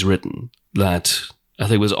that he's written, that I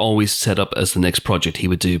think was always set up as the next project he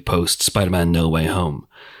would do post Spider-Man No Way Home.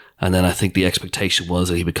 And then I think the expectation was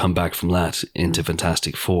that he would come back from that into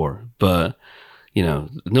Fantastic Four. But, No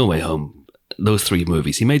Way Home, those three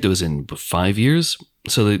movies, he made those in 5 years.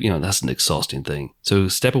 So that, that's an exhausting thing. So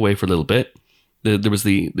step away for a little bit. There was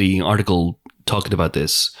the article talking about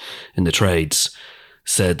this in the trades,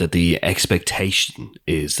 said that the expectation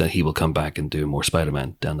is that he will come back and do more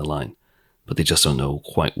Spider-Man down the line. but they just don't know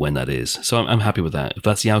quite when that is. So I'm happy with that. If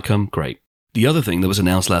that's the outcome, great. The other thing that was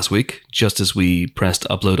announced last week, just as we pressed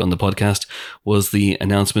upload on the podcast, was the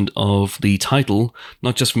announcement of the title,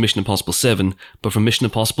 not just for Mission Impossible 7, but for Mission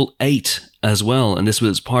Impossible 8 as well. And this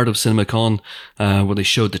was part of CinemaCon, where they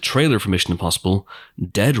showed the trailer for Mission Impossible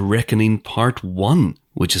Dead Reckoning Part 1,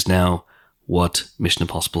 which is now what Mission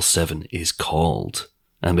Impossible 7 is called.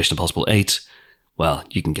 And Mission Impossible 8, well,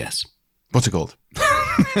 you can guess. What's it called?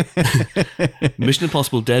 Mission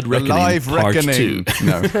Impossible Dead Reckoning Live Part Reckoning. 2.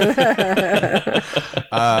 No.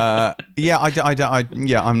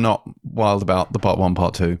 I'm not wild about the Part 1,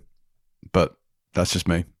 Part 2, but that's just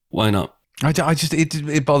me. Why not?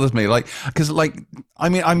 It bothers me, because I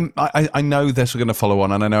know they're going to follow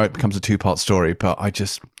on, and I know it becomes a 2-part story, but I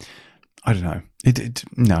don't know.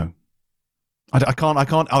 No. I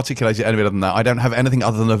can't articulate it any better than that. I don't have anything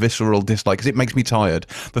other than a visceral dislike, because it makes me tired.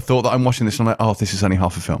 The thought that I'm watching this and I'm like, oh, this is only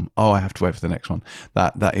half a film. Oh, I have to wait for the next one.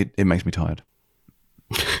 It makes me tired.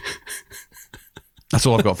 That's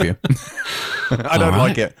all I've got for you. I don't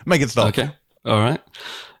like it. Make it stop. Okay. All right.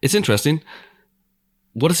 It's interesting.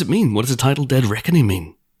 What does it mean? What does the title Dead Reckoning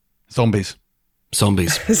mean? Zombies.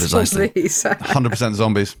 Zombies, precisely. 100%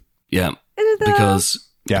 zombies. Yeah.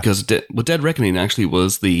 Because Dead Reckoning actually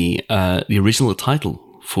was the original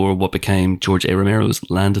title for what became George A. Romero's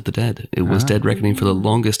Land of the Dead. It was Dead Reckoning for the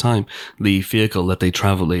longest time. The vehicle that they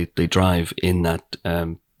drive in that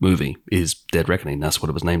movie is Dead Reckoning. That's what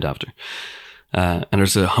it was named after. And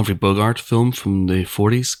there's a Humphrey Bogart film from the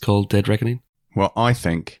 40s called Dead Reckoning. Well, I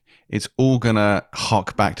think it's all going to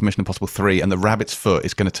hark back to Mission Impossible 3, and the rabbit's foot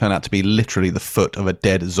is going to turn out to be literally the foot of a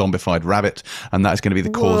dead, zombified rabbit, and that is going to be the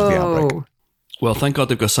cause of the outbreak. Well, thank God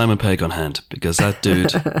they've got Simon Pegg on hand, because that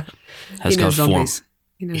dude has got form.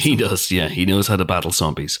 He does, yeah. He knows how to battle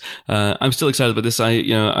zombies. I'm still excited about this. I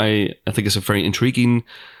think it's a very intriguing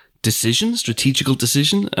strategical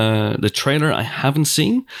decision. The trailer I haven't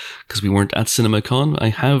seen because we weren't at CinemaCon. I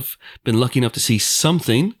have been lucky enough to see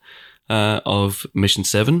something of Mission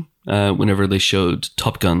 7 whenever they showed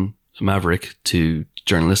Top Gun Maverick to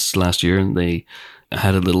journalists last year, and they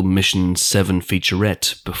had a little Mission 7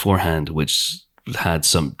 featurette beforehand, which had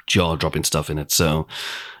some jaw-dropping stuff in it. So,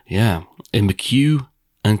 yeah, in McHugh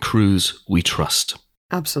and Cruise, we trust.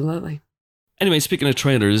 Absolutely. Anyway, speaking of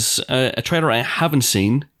trailers, a trailer I haven't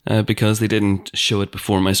seen because they didn't show it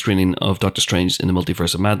before my screening of Doctor Strange in the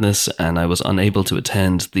Multiverse of Madness, and I was unable to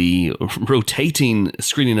attend the rotating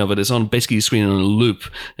screening of it. It's on basically screening on a loop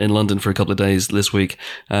in London for a couple of days this week.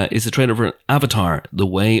 Is the trailer for Avatar: The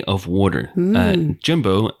Way of Water.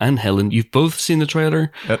 Jimbo and Helen, you've both seen the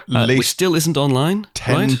trailer, at least which still isn't online.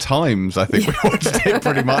 10 times, I think we watched it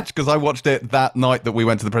pretty much, because I watched it that night that we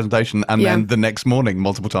went to the presentation, and then the next morning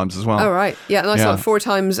multiple times as well. Oh, right. Yeah, and I saw it 4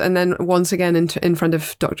 times, and then once again in front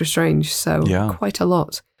of Doctor Strange, so quite a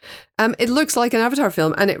lot. It looks like an Avatar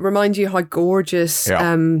film, and it reminds you how gorgeous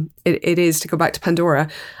it is to go back to Pandora.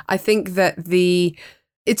 I think that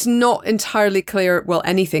it's not entirely clear. Well,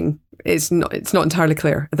 anything is not. It's not entirely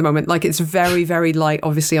clear at the moment. Like, it's very, very light,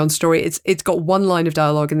 obviously, on story. It's got one line of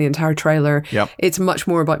dialogue in the entire trailer. It's much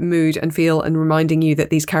more about mood and feel and reminding you that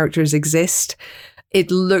these characters exist. It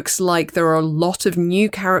looks like there are a lot of new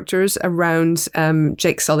characters around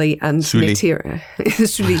Jake Sully and Neytiri,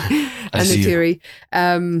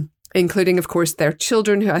 including, of course, their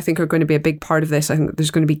children, who I think are going to be a big part of this. I think that there's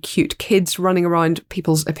going to be cute kids running around.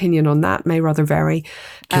 People's opinion on that may rather vary.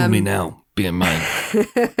 Kill me now, being mine.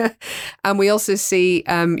 And we also see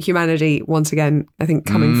humanity once again, I think,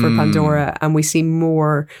 coming for Pandora, and we see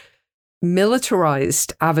more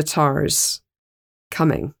militarized avatars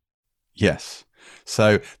coming. Yes.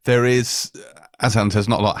 So there is, as Alan says,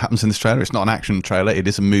 not a lot happens in this trailer. It's not an action trailer. It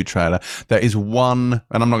is a mood trailer. There is one,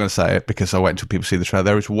 and I'm not going to say it because I'll wait until people see the trailer.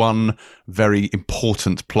 There is one very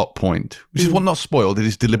important plot point, which is one not spoiled. It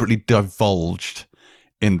is deliberately divulged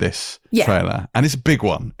in this trailer. And it's a big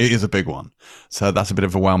one. It is a big one. So that's a bit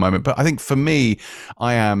of a wow moment. But I think for me,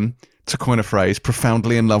 I am, to coin a phrase,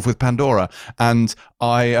 profoundly in love with Pandora, and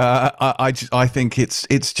I think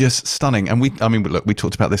it's just stunning. And we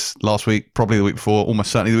talked about this last week, probably the week before,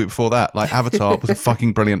 almost certainly the week before that. Like, Avatar was a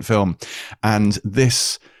fucking brilliant film, and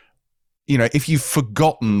this, if you've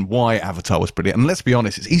forgotten why Avatar was brilliant, and let's be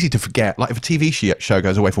honest, it's easy to forget. Like, if a TV show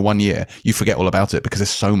goes away for 1 year, you forget all about it because there's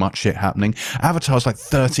so much shit happening. Avatar's like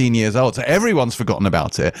 13 years old, so everyone's forgotten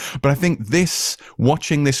about it. But I think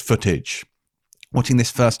watching this footage, watching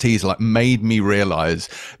this first teaser like made me realize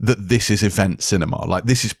that this is event cinema. Like,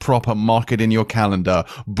 this is proper, mark it in your calendar,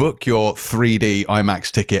 book your 3D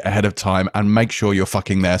IMAX ticket ahead of time and make sure you're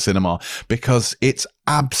fucking there cinema, because it's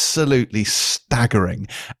absolutely staggering.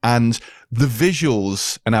 And the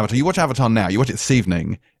visuals in Avatar, you watch Avatar now, you watch it this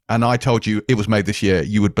evening, and I told you it was made this year,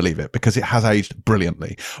 you would believe it, because it has aged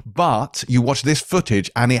brilliantly. But you watch this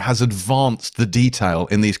footage and it has advanced the detail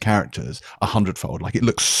in these characters 100-fold. Like, it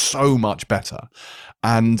looks so much better.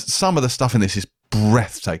 And some of the stuff in this is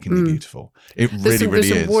breathtakingly beautiful. It really is. There's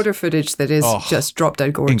some water footage that is just drop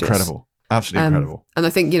dead gorgeous. Incredible. Absolutely incredible. And I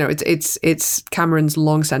think, it's Cameron's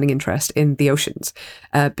long-standing interest in the oceans,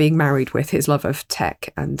 being married with his love of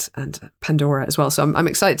tech and Pandora as well. So I'm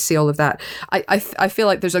excited to see all of that. I feel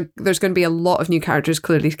like there's going to be a lot of new characters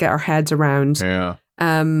clearly to get our heads around. Yeah.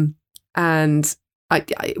 And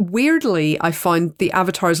weirdly, I find the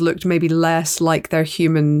avatars looked maybe less like their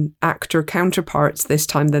human actor counterparts this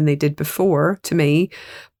time than they did before, to me.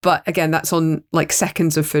 But again, that's on like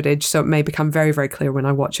seconds of footage, so it may become very, very clear when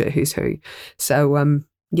I watch it who's who. So, I'm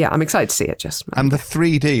excited to see it. And the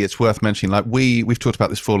 3D, it's worth mentioning. Like, we've talked about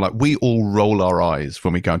this before. Like, we all roll our eyes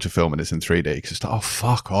when we go into film and it's in 3D, because it's like, oh,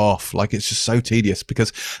 fuck off. Like, it's just so tedious,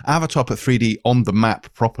 because Avatar put 3D on the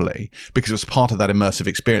map properly because it was part of that immersive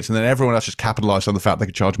experience. And then everyone else just capitalized on the fact they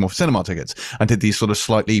could charge more for cinema tickets and did these sort of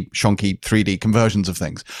slightly shonky 3D conversions of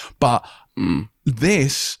things. But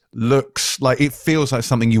this looks like, it feels like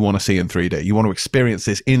something you want to see in 3D. You want to experience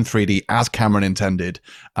this in 3D as Cameron intended.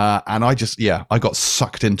 And I got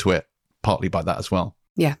sucked into it partly by that as well.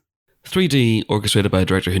 Yeah. 3D orchestrated by a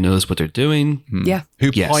director who knows what they're doing. Yeah.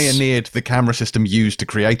 Who pioneered the camera system used to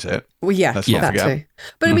create it. Well, yeah, Let's not forget. Too.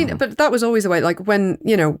 But I mean, but that was always the way. Like, when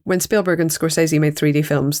Spielberg and Scorsese made 3D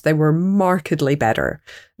films, they were markedly better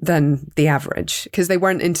than the average, because they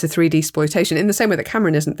weren't into 3D exploitation in the same way that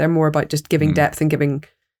Cameron isn't. They're more about just giving depth and giving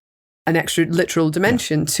an extra literal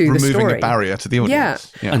dimension to the story. Removing a barrier to the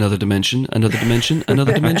audience. Yeah. Another dimension, another dimension,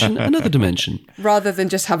 another dimension, another dimension. Rather than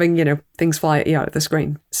just having, things fly at you out of the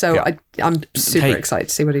screen. So I'm super excited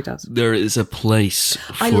to see what he does. There is a place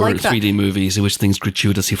for 3D movies in which things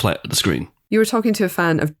gratuitously fly out of the screen. You were talking to a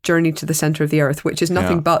fan of Journey to the Centre of the Earth, which is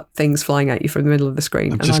nothing but things flying at you from the middle of the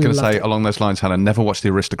screen. I'm just going to say, along those lines, Hannah, never watch The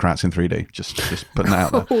Aristocrats in 3D. Just putting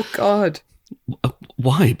that out there. Oh, God.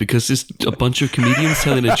 Why? Because it's a bunch of comedians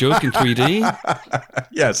telling a joke in 3D?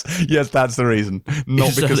 Yes, that's the reason.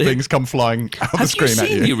 Not because things come flying out the screen at you. Have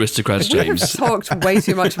you seen The Aristocrats, James? We have talked way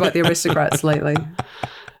too much about The Aristocrats lately.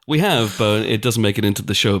 We have, but it doesn't make it into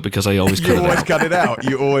the show because I always cut it out. You always cut it out.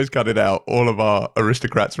 You always cut it out. All of our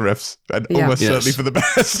Aristocrats riffs, and almost certainly for the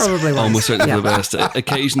best. Probably almost certainly for the best.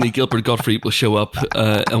 Occasionally, Gilbert Gottfried will show up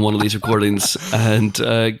on one of these recordings and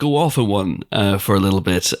go off on one for a little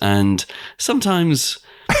bit, and sometimes.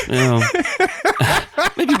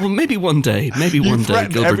 Maybe one day.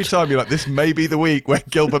 Gilbert. Every time you're like, this may be the week where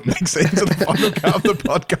Gilbert makes it into the final cut of the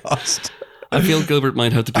podcast. I feel Gilbert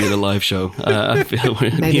might have to be in a live show. I feel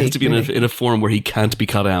he has to be in a form where he can't be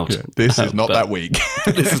cut out. Yeah, this is not that week.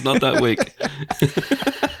 This is not that week.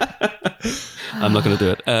 I'm not going to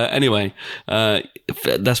do it. Anyway,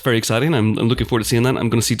 that's very exciting. I'm looking forward to seeing that. I'm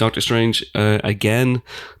going to see Doctor Strange again.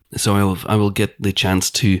 So I will get the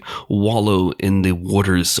chance to wallow in the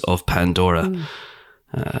waters of Pandora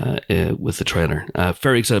with the trailer.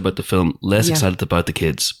 Very excited about the film. Less excited about the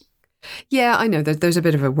kids. Yeah, I know there's a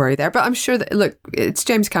bit of a worry there, but I'm sure that, look, it's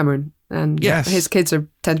James Cameron, and his kids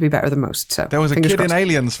tend to be better than most. So there was a kid in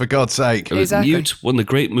Aliens, for God's sake. Exactly. Mute, one of the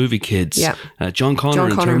great movie kids. Yeah. John Connor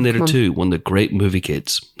in Terminator 2, one of the great movie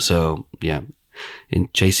kids. So yeah, in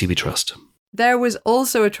JC we trust. There was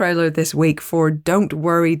also a trailer this week for Don't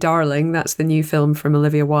Worry Darling. That's the new film from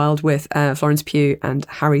Olivia Wilde with Florence Pugh and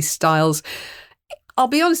Harry Styles. I'll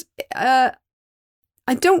be honest,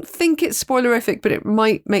 I don't think it's spoilerific, but it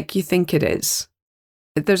might make you think it is.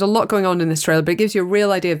 There's a lot going on in this trailer, but it gives you a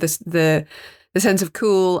real idea of this, the sense of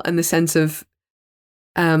cool and the sense of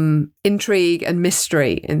intrigue and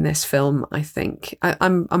mystery in this film. I think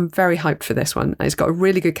I'm very hyped for this one. It's got a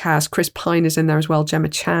really good cast. Chris Pine is in there as well. Gemma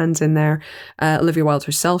Chan's in there. Olivia Wilde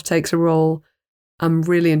herself takes a role. I'm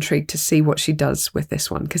really intrigued to see what she does with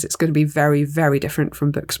this one, because it's going to be very, very different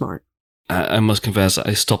from Booksmart. I must confess,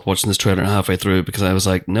 I stopped watching this trailer halfway through because I was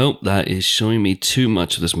like, nope, that is showing me too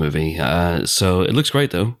much of this movie. So it looks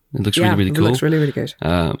great, though. It looks really, really cool. It looks really, really good.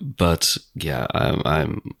 But yeah,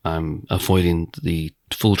 I'm avoiding the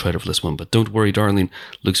full trailer for this one. But Don't Worry, Darling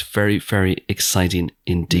looks very, very exciting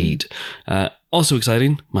indeed. Also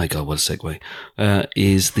exciting, my God, what a segue,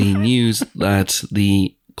 is the news that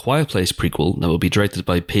the Quiet Place prequel that will be directed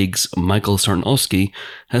by Pig's Michael Sarnowski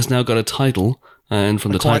has now got a title And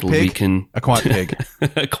from the title, we can... A quiet pig.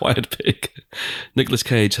 A quiet pig. Nicolas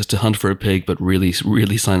Cage has to hunt for a pig, but really,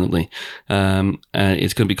 really silently.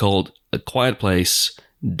 It's going to be called A Quiet Place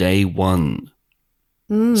Day One.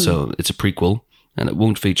 So it's a prequel, and it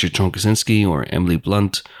won't feature John Krasinski or Emily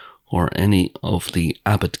Blunt or any of the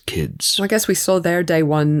Abbott kids. Well, I guess we saw their Day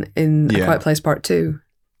One in A Quiet Place Part 2.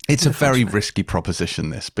 It's a very risky proposition,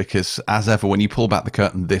 this, because as ever, when you pull back the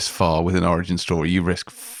curtain this far with an origin story, you risk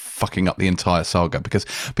fucking up the entire saga, because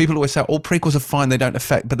people always say all prequels are fine, they don't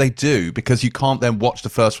affect, but they do, because you can't then watch the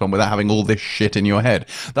first one without having all this shit in your head.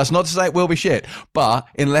 That's not to say it will be shit, but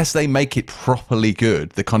unless they make it properly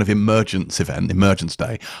good, the kind of emergence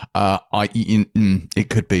day, it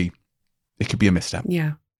could be a misstep.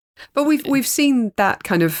 Yeah, but we've seen that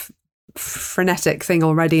kind of frenetic thing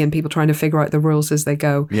already, and people trying to figure out the rules as they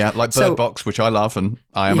go. Yeah, like Bird Box, which I love and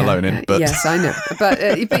I am alone in. But yes, I know.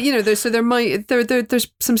 But you know, there's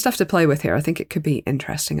some stuff to play with here. I think it could be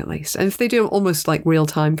interesting at least. And if they do almost like real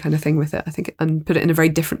time kind of thing with it, I think, and put it in a very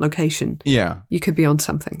different location, you could be on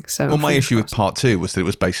something. So, well, my issue with Part 2 was that it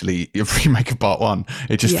was basically a remake of Part 1.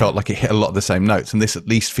 It just felt like it hit a lot of the same notes, and this at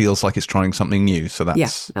least feels like it's trying something new. So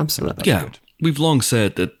that's absolutely good. We've long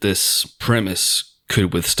said that this premise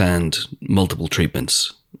could withstand multiple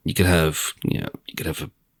treatments. You could have a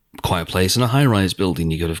quiet place in a high-rise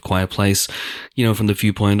building. You could have a quiet place, from the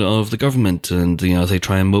viewpoint of the government, and they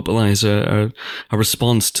try and mobilize a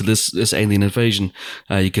response to this alien invasion.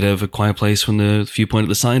 You could have a quiet place from the viewpoint of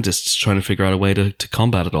the scientists trying to figure out a way to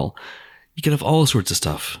combat it all. You could have all sorts of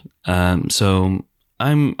stuff. So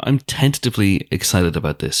I'm tentatively excited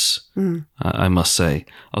about this, I must say.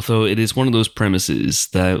 Although it is one of those premises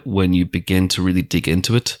that when you begin to really dig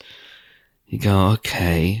into it, you go,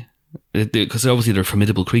 okay. Because obviously they're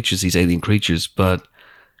formidable creatures, these alien creatures, but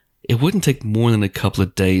it wouldn't take more than a couple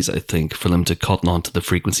of days, I think, for them to cotton on to the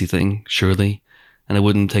frequency thing, surely. And it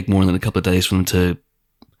wouldn't take more than a couple of days for them to...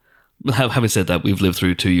 Having said that, we've lived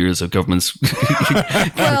through 2 years of governments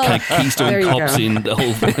kind of keystone copsing the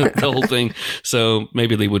whole thing. So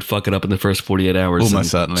maybe they would fuck it up in the first 48 hours. Almost and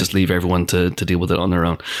certainly. Just leave everyone to deal with it on their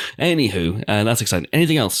own. Anywho, that's exciting.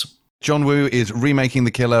 Anything else? John Woo is remaking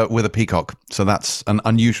The Killer with a peacock. So that's an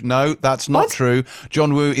unusual... No, that's not true.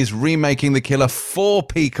 John Woo is remaking The Killer for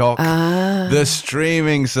Peacock, the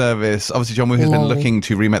streaming service. Obviously, John Woo has been looking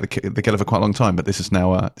to remake The Killer for quite a long time, but this is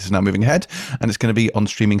now moving ahead, and it's going to be on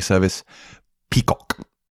streaming service Peacock.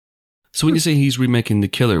 So when you say he's remaking The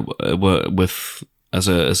Killer with... As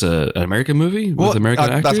an American movie with American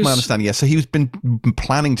actors? That's my understanding, yes. So he's been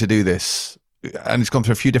planning to do this, and it's gone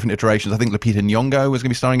through a few different iterations. I think Lupita Nyong'o was going to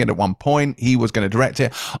be starring in it at one point. He was going to direct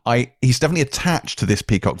it. He's definitely attached to this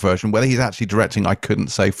Peacock version. Whether he's actually directing, I couldn't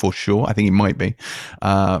say for sure. I think he might be.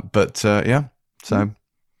 So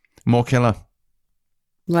more Killer.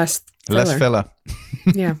 Less filler.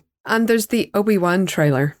 Yeah. And there's the Obi-Wan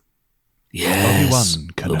trailer. Yes.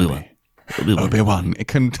 Obi-Wan,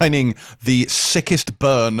 containing the sickest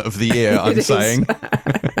burn of the year, I'm saying.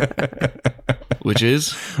 Which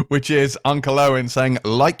is Uncle Owen saying,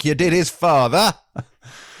 like you did his father.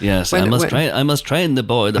 Yes, I must train the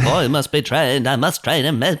boy. The boy must be trained. I must train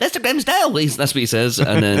him. Mr. Grimsdale. That's what he says.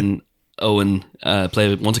 And then Owen,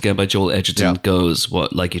 played once again by Joel Edgerton, goes,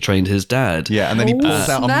 what, like he trained his dad? Yeah, and then he pulls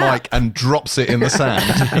out a mic and drops it in the sand.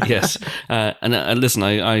 Yes. And listen,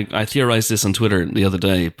 I theorized this on Twitter the other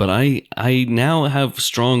day, but I now have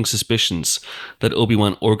strong suspicions that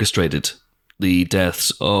Obi-Wan orchestrated the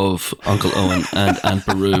deaths of Uncle Owen and Aunt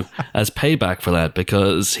Beru as payback for that,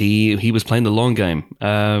 because he was playing the long game.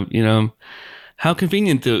 How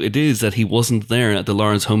convenient it is that he wasn't there at the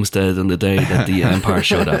Lawrence homestead on the day that the Empire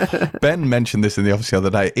showed up. Ben mentioned this in the office the other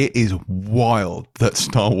day. It is wild that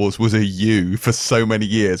Star Wars was a U for so many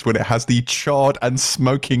years when it has the charred and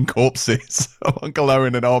smoking corpses of Uncle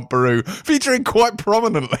Owen and Aunt Beru featuring quite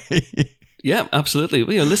prominently. Yeah, absolutely.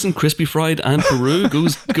 Listen, crispy fried Aunt Peru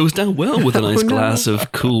goes down well with a nice glass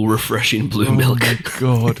of cool, refreshing blue milk. Oh, my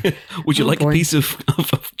God. Would you like a piece of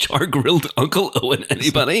char-grilled Uncle Owen,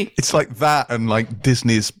 anybody? It's like that and like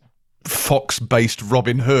Disney's Fox-based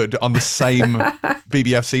Robin Hood on the same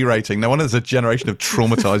BBFC rating. No wonder there's a generation of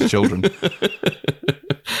traumatized children.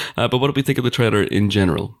 But what do we think of the trailer in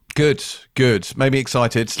general? Good. Made me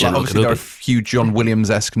excited. Obviously, there are a few John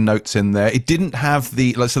Williams-esque notes in there. It didn't have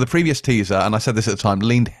the previous teaser, and I said this at the time,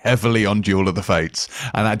 leaned heavily on Duel of the Fates,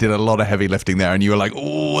 and that did a lot of heavy lifting there, and you were like,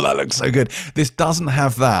 oh, that looks so good. This doesn't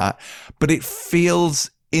have that, but it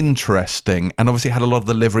feels interesting, and obviously it had a lot of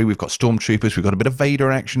the livery. We've got stormtroopers, we've got a bit of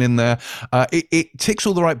Vader action in there. It ticks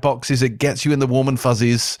all the right boxes. It gets you in the warm and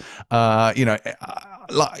fuzzies.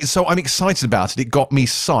 so I'm excited about it. It got me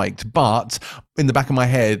psyched, but in the back of my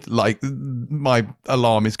head, like my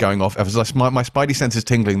alarm is going off. My spidey sense is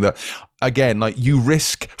tingling that, again, like you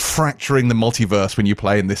risk fracturing the multiverse when you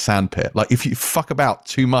play in this sandpit. Like if you fuck about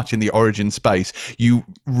too much in the origin space, you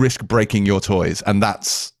risk breaking your toys. And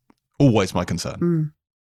that's always my concern.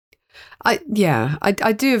 I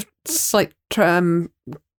do have slight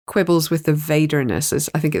quibbles with the Vaderness.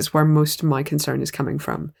 I think it's where most of my concern is coming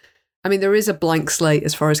from. I mean, there is a blank slate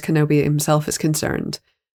as far as Kenobi himself is concerned,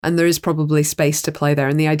 and there is probably space to play there.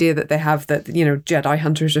 And the idea that they have that, you know, Jedi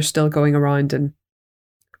hunters are still going around and,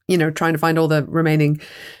 you know, trying to find all the remaining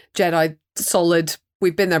Jedi, solid,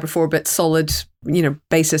 we've been there before, but solid, you know,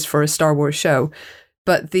 basis for a Star Wars show.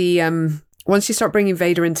 But the once you start bringing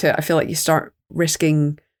Vader into it, I feel like you start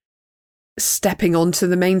risking stepping onto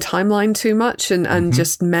the main timeline too much and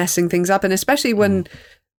just messing things up. And especially when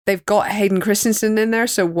they've got Hayden Christensen in there.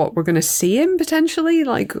 So what, we're going to see him potentially?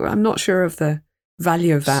 Like, I'm not sure of the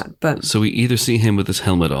value of that. But so we either see him with his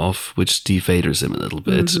helmet off, which defaders him a little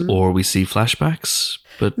bit, or we see flashbacks.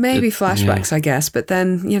 But maybe flashbacks, I guess. But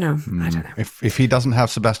then, you know, I don't know. If he doesn't have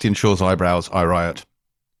Sebastian Shaw's eyebrows, I riot.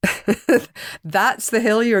 That's the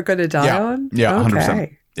hill you're going to die on? Yeah, 100%.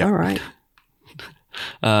 Okay. Yeah. All right.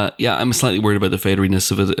 I'm slightly worried about the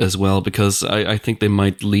Vaderiness of it as well, because I think they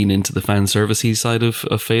might lean into the fan servicey side of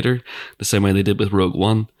Vader, the same way they did with Rogue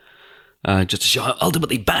One. Just to show how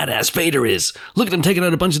ultimately badass Vader is. Look at him taking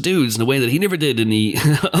out a bunch of dudes in a way that he never did in the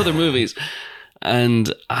other movies.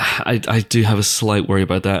 And I do have a slight worry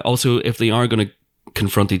about that. Also, if they are going to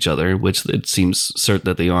confront each other, which it seems certain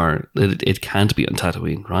that they are, it can't be on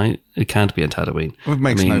Tatooine, right? It can't be on Tatooine. It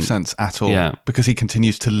makes no sense at all. Yeah. Because he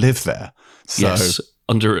continues to live there. So. Yes,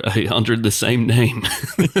 under the same name.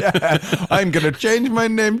 Yeah, I'm going to change my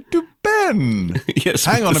name to Ben. Yes.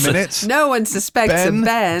 Hang on a minute. No one suspects a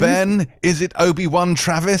Ben. Ben, is it Obi-Wan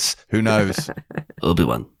Travis? Who knows?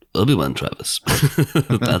 Obi-Wan Travis.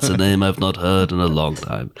 That's a name I've not heard in a long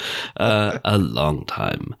time.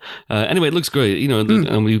 Anyway, it looks great. You know,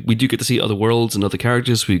 and we do get to see other worlds and other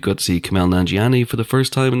characters. We got to see Kumail Nanjiani for the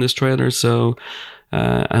first time in this trailer. So,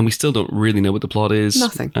 and we still don't really know what the plot is.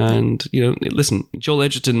 Nothing. And, you know, listen, Joel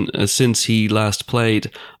Edgerton, since he last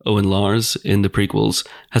played Owen Lars in the prequels,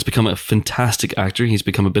 has become a fantastic actor. He's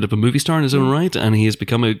become a bit of a movie star in his own right, and he has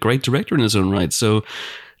become a great director in his own right. So,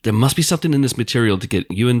 there must be something in this material to get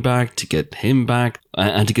Ewan back, to get him back,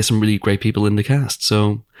 and to get some really great people in the cast.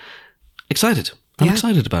 So, excited. I'm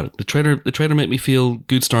excited about it. The trailer made me feel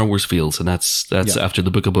good Star Wars feels, and that's after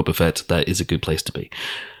the Book of Boba Fett. That is a good place to be.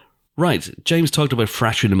 Right, James talked about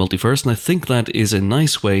fracturing the multiverse, and I think that is a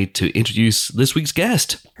nice way to introduce this week's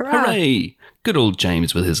guest. Hurrah! Hooray! Good old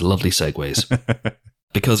James with his lovely segues.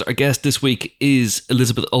 Because our guest this week is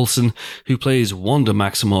Elizabeth Olsen, who plays Wanda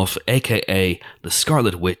Maximoff, aka the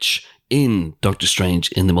Scarlet Witch, in Doctor Strange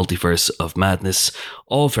in the Multiverse of Madness.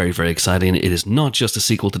 All very, very exciting. It is not just a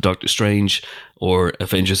sequel to Doctor Strange or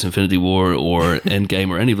Avengers Infinity War or Endgame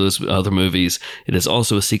or any of those other movies. It is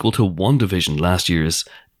also a sequel to WandaVision, last year's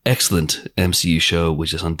excellent MCU show,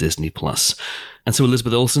 which is on Disney+. And so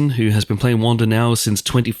Elizabeth Olsen, who has been playing Wanda now since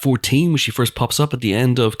 2014, when she first pops up at the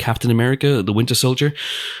end of Captain America, the Winter Soldier,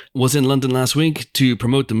 was in London last week to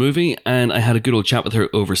promote the movie, and I had a good old chat with her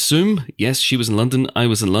over Zoom. Yes, she was in London, I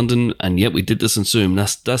was in London, and yet we did this on Zoom.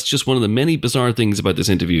 That's just one of the many bizarre things about this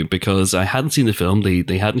interview, because I hadn't seen the film.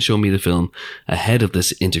 They hadn't shown me the film ahead of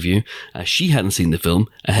this interview. She hadn't seen the film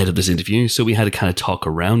ahead of this interview, so we had to kind of talk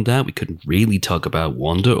around that. We couldn't really talk about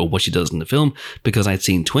Wanda or what she does in the film, because I'd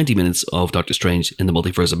seen 20 minutes of Doctor Strange in the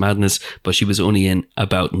Multiverse of Madness, but she was only in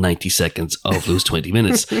about 90 seconds of those 20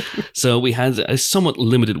 minutes. So we had a somewhat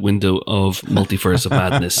limited window of Multiverse of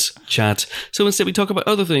Madness chat. So instead we talk about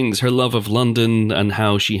other things, her love of London and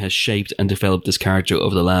how she has shaped and developed this character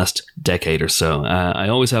over the last decade or so. I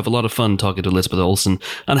always have a lot of fun talking to Elizabeth Olsen,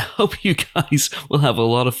 and I hope you guys will have a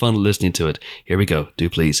lot of fun listening to it. Here we go. Do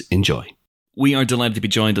please enjoy. We are delighted to be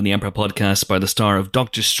joined on the Emperor podcast by the star of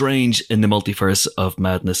Doctor Strange in the Multiverse of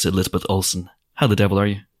Madness, Elizabeth Olsen. How the devil are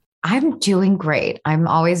you? I'm doing great. I'm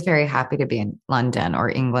always very happy to be in London or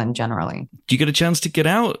England generally. Do you get a chance to get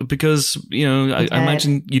out? Because, you know, I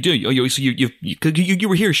imagine you do. So you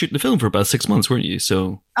were here shooting the film for about 6 months, weren't you?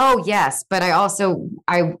 So. Oh, yes. But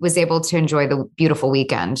I was able to enjoy the beautiful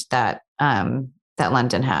weekend that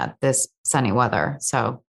London had, this sunny weather.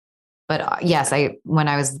 So, but yes, when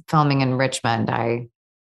I was filming in Richmond, I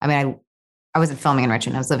wasn't filming in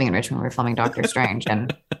Richmond. I was living in Richmond. We were filming Doctor Strange.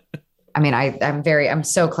 And I mean, I'm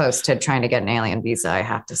so close to trying to get an alien visa, I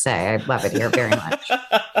have to say. I love it here very much.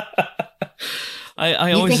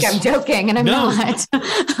 I you always think I'm joking, and I'm not.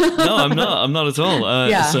 No, I'm not. I'm not at all.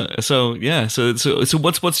 Yeah. So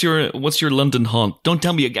what's your London haunt? Don't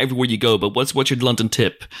tell me everywhere you go, but what's your London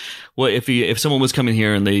tip? What if someone was coming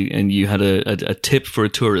here and you had a tip for a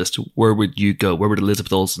tourist? Where would you go? Where would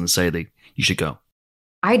Elizabeth Olsen say you should go?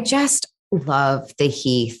 I just love the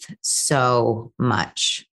Heath so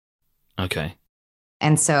much. Okay.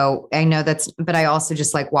 And so I know but I also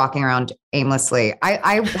just like walking around aimlessly.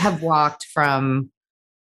 I walk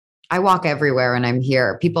everywhere when I'm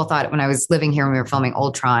here. People thought when I was living here, when we were filming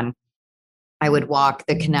Ultron, I would walk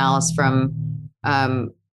the canals from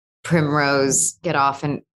Primrose, get off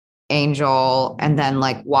in Angel, and then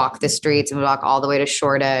like walk the streets and walk all the way to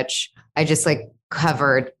Shoreditch. I just like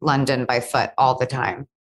covered London by foot all the time.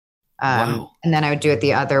 Wow. And then I would do it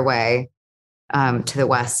the other way to the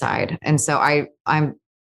west side. And so I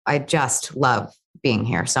just love being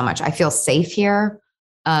here so much. I feel safe here,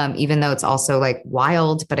 even though it's also like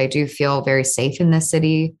wild, but I do feel very safe in this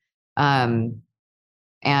city. And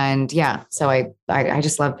yeah, so I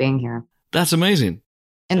just love being here. That's amazing.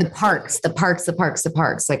 And the parks.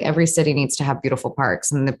 Like every city needs to have beautiful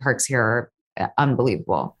parks, and the parks here are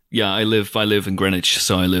unbelievable. Yeah, I live in Greenwich,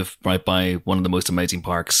 so I live right by one of the most amazing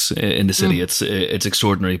parks in the city. It's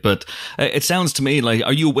extraordinary. But it sounds to me like,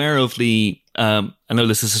 are you aware of the? I know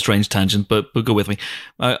this is a strange tangent, but go with me.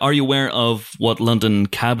 Are you aware of what London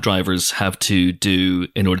cab drivers have to do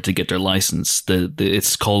in order to get their license?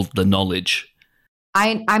 It's called the knowledge.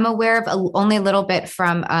 I'm aware of only a little bit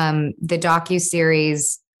from the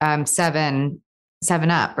docuseries 7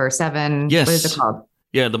 Up or 7. Yes. What is it called?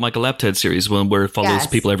 Yeah, the Michael Apted series, where it follows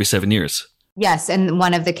people every 7 years. Yes, and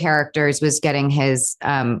one of the characters was getting his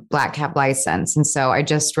black cab license, and so I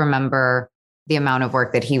just remember the amount of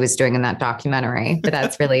work that he was doing in that documentary. But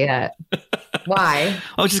that's really it. Why?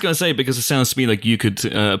 I was just going to say, because it sounds to me like you could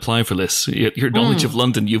apply for this. Your knowledge of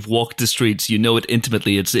London, you've walked the streets, you know it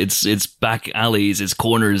intimately. It's back alleys, it's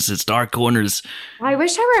corners, it's dark corners. I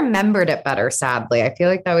wish I remembered it better. Sadly, I feel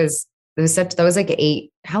like that was like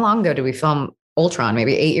 8. How long ago did we film Ultron?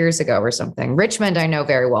 Maybe 8 years ago or something. Richmond, I know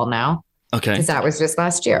very well now. Okay. Because that was just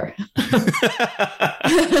last year.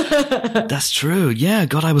 That's true. Yeah.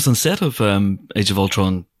 God, I was on set of Age of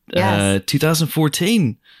Ultron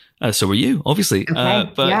 2014. So were you, obviously. Okay.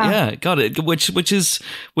 But yeah, got it. Which is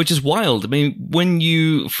wild. I mean, when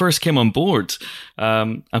you first came on board,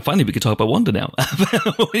 and finally we could talk about Wanda now.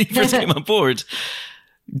 When you first came on board,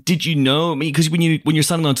 did you know? I mean, because when you're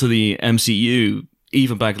signing on to the MCU,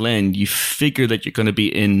 even back then, you figure that you're going to be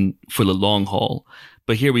in for the long haul.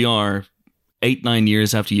 But here we are, 8-9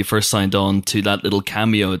 years after you first signed on to that little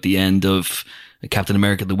cameo at the end of Captain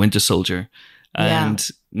America: The Winter Soldier. And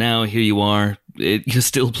now here you are, you're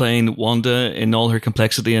still playing Wanda in all her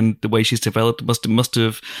complexity and the way she's developed. Must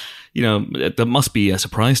have, that must be a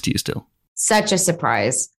surprise to you still. Such a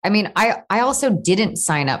surprise. I mean, I also didn't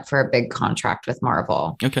sign up for a big contract with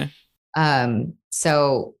Marvel. Okay.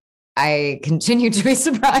 So I continue to be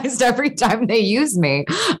surprised every time they use me.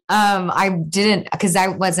 I didn't, because I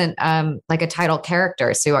wasn't like a title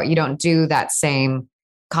character. So you don't do that same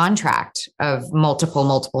contract of multiple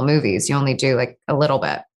movies. You only do like a little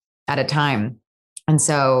bit at a time. And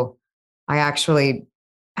so I actually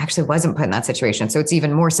wasn't put in that situation. So it's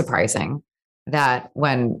even more surprising that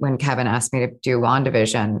when Kevin asked me to do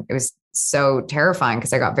WandaVision, it was so terrifying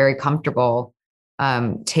because I got very comfortable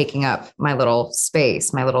taking up my little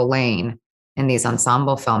space, my little lane in these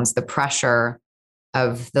ensemble films. The pressure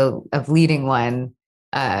of leading one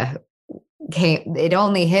it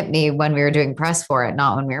only hit me when we were doing press for it,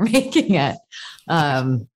 not when we were making it.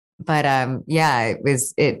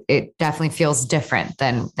 It definitely feels different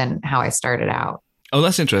than how I started out. Oh,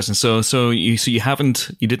 that's interesting. So you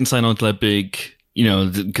didn't sign on to that big,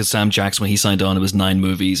 because Sam Jackson, when he signed on, it was 9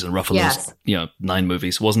 movies, and Ruffalo's, 9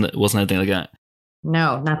 movies. Wasn't anything like that?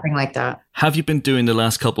 No, nothing like that. Have you been doing the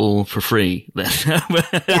last couple for free then?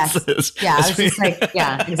 Yes. Yeah, I was just like,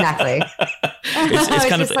 yeah, exactly. It's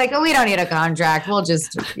kind of like, we don't need a contract. We'll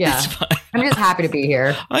just, I'm just happy to be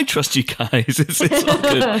here. I trust you guys. It's all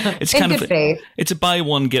good. It's kind good of faith. It's a buy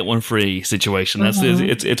one get one free situation. That's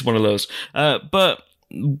it's one of those. But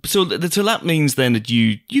so that means then that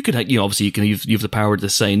you could obviously you have the power to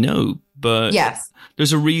say no. But yes.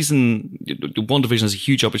 There's a reason WandaVision is a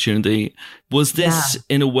huge opportunity. Was this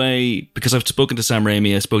in a way, because I've spoken to Sam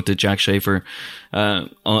Raimi, I spoke to Jack Schaefer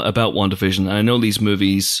about WandaVision, and I know these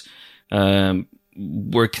movies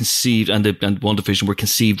were conceived, and WandaVision were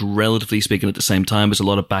conceived, relatively speaking, at the same time. There's a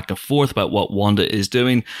lot of back and forth about what Wanda is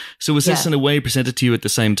doing. So was this in a way presented to you at the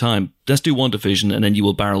same time? Let's do WandaVision, and then you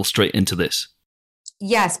will barrel straight into this.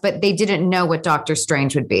 Yes, but they didn't know what Doctor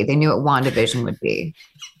Strange would be. They knew what WandaVision would be.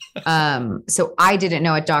 So I didn't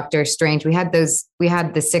know what Doctor Strange. We had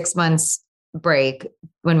the 6 months break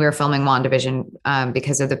when we were filming WandaVision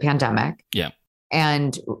because of the pandemic. Yeah.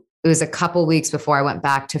 And it was a couple weeks before I went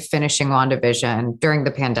back to finishing WandaVision during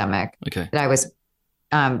the pandemic that I was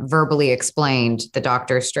verbally explained the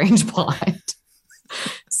Doctor Strange plot.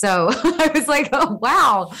 So I was like, oh,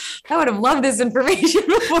 wow, I would have loved this information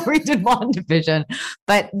before we did WandaVision.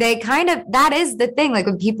 But that is the thing. Like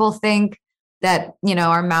when people think that,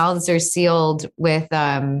 our mouths are sealed with,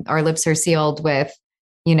 our lips are sealed with,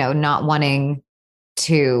 not wanting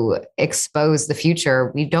to expose the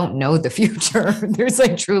future. We don't know the future. There's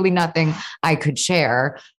like truly nothing I could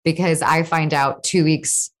share because I find out 2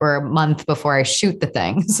 weeks or a month before I shoot the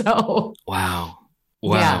thing. So wow.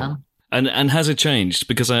 Yeah. And has it changed?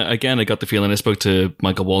 Because I got the feeling, I spoke to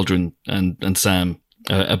Michael Waldron and Sam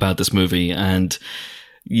about this movie, and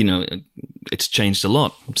it's changed a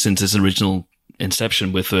lot since its original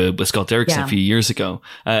inception with Scott Derrickson a few years ago.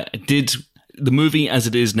 Did the movie as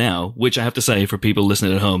it is now, which I have to say for people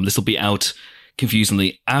listening at home, this will be out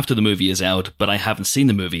confusingly after the movie is out, but I haven't seen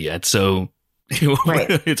the movie yet, so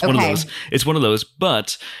it's one of those. It's one of those,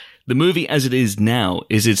 but. The movie as it is now,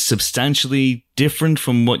 is it substantially different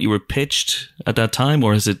from what you were pitched at that time,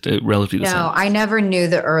 or is it relatively the same? No, I never knew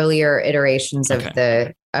the earlier iterations of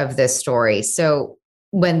this story. So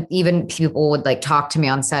when even people would like talk to me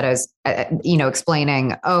on set as,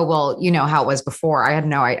 explaining, oh, well, how it was before. I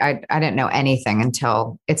didn't know anything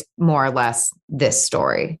until it's more or less this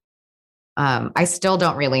story. I still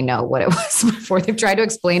don't really know what it was before. They've tried to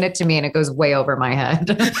explain it to me and it goes way over my head.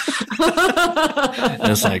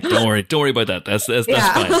 It's like, don't worry about that. That's fine.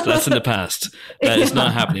 That's in the past. That is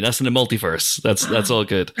not happening. That's in the multiverse. That's all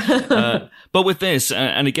good. But with this,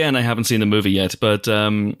 and again, I haven't seen the movie yet, but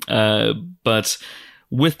with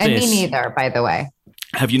and this. Me neither, by the way.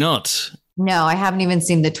 Have you not? No, I haven't even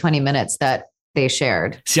seen the 20 minutes that they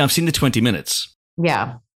shared. See, I've seen the 20 minutes.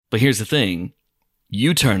 Yeah. But here's the thing.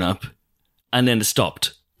 You turn up. And then it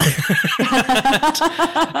stopped. And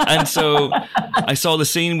so I saw the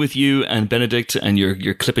scene with you and Benedict and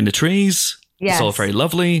you're clipping the trees. Yes. It's all very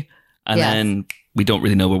lovely. And then we don't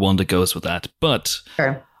really know where Wanda goes with that. But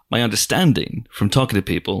my understanding from talking to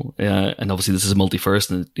people, and obviously this is a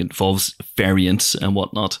multiverse and it involves variants and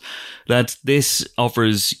whatnot, that this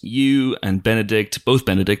offers you and Benedict, both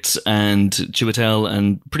Benedicts and Chiwetel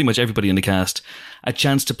and pretty much everybody in the cast, a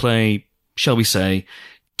chance to play, shall we say,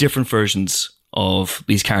 different versions of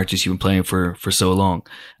these characters you've been playing for so long.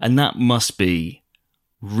 And that must be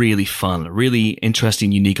really fun, a really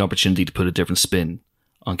interesting, unique opportunity to put a different spin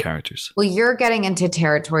on characters. Well, you're getting into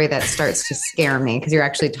territory that starts to scare me because you're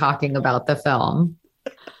actually talking about the film.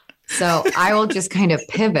 So I will just kind of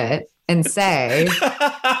pivot and say,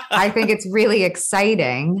 I think it's really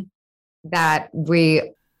exciting that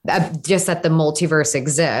we just that the multiverse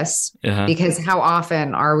exists, because how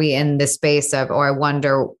often are we in the space of, I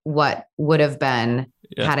wonder what would have been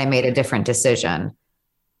had I made a different decision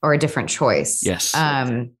or a different choice. Yes.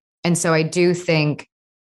 And so I do think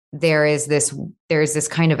there's this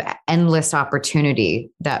kind of endless opportunity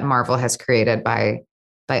that Marvel has created by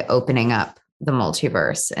opening up the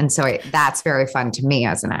multiverse. And so that's very fun to me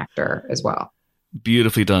as an actor as well.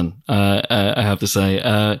 Beautifully done, I have to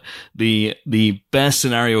say. The best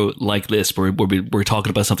scenario like this, where we're talking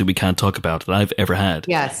about something we can't talk about, that I've ever had,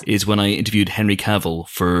 is when I interviewed Henry Cavill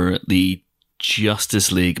for the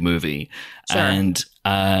Justice League movie, and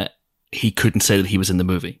he couldn't say that he was in the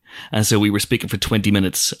movie, and so we were speaking for 20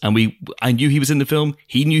 minutes, and I knew he was in the film,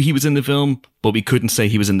 he knew he was in the film, but we couldn't say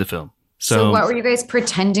he was in the film. So what were you guys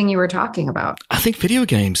pretending you were talking about? I think video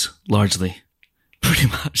games, largely. Pretty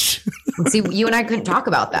much. See, you and I couldn't talk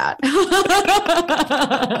about that.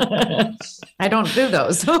 I don't do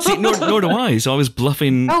those. See, nor do I. So I was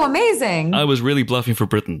bluffing. Oh, amazing! I was really bluffing for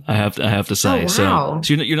Britain. I have to say. Oh, wow.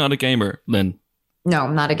 So you're not a gamer, then? No,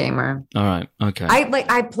 I'm not a gamer. All right. Okay.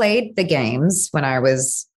 I played the games when I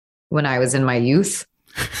was in my youth,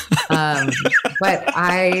 but I'm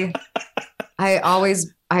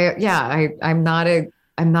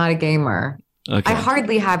not a gamer. Okay. I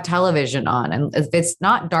hardly have television on, and if it's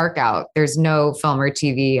not dark out, there's no film or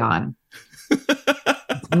TV on.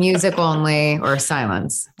 Music only or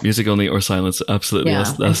silence. Music only or silence. Absolutely.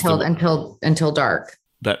 Yeah, until dark.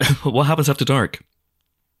 What happens after dark?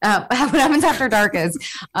 What happens after dark is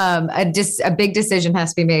a big decision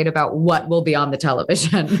has to be made about what will be on the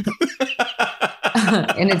television.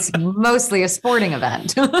 And it's mostly a sporting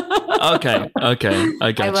event. Okay. I got you.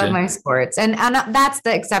 I love my sports. And that's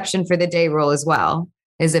the exception for the day rule as well.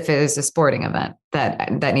 is if it is a sporting event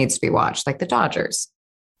that needs to be watched, like the Dodgers.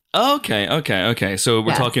 Okay. So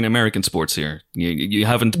we're talking American sports here. You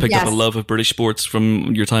haven't picked up a love of British sports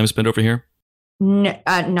from your time spent over here? No,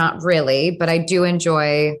 not really, but I do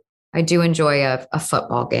enjoy a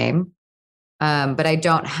football game. But I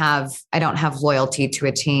don't have loyalty to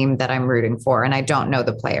a team that I'm rooting for, and I don't know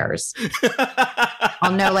the players.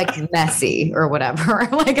 I'll know like Messi or whatever.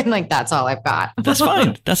 like that's all I've got. That's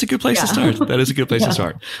fine. That's a good place to start. That is a good place to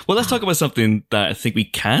start. Well, let's talk about something that I think we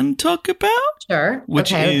can talk about. Sure.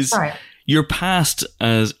 Which is your past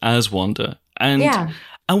as Wanda, and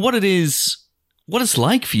what it's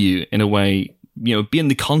like for you in a way. Being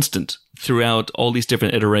the constant throughout all these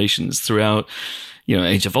different iterations, throughout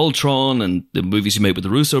Age of Ultron and the movies you made with the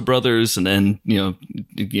Russo brothers, and then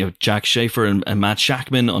Jack Schaefer and Matt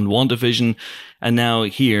Shackman on WandaVision, and now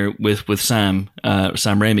here with Sam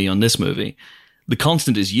Raimi on this movie. The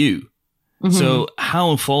constant is you. Mm-hmm. So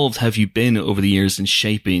how involved have you been over the years in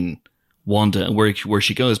shaping Wanda and where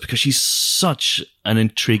she goes? Because she's such an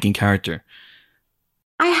intriguing character.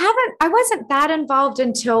 I wasn't that involved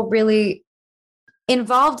until really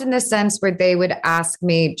involved in the sense where they would ask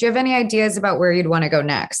me, do you have any ideas about where you'd want to go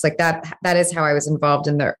next? Like that is how I was involved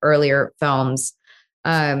in the earlier films.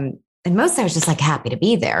 And most I was just like happy to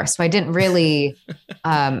be there. So I didn't really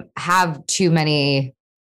have too many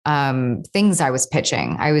things I was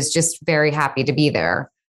pitching. I was just very happy to be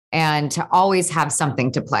there and to always have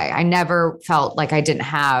something to play. I never felt like I didn't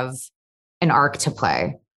have an arc to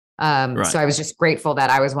play. Right. So I was just grateful that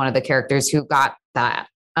I was one of the characters who got that.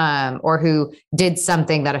 Or who did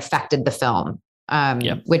something that affected the film,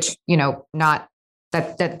 which, not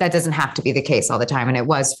that doesn't have to be the case all the time. And it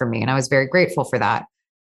was for me. And I was very grateful for that.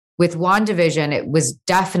 With WandaVision, it was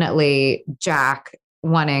definitely Jack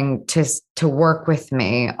wanting to work with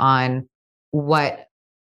me on what,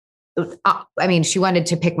 she wanted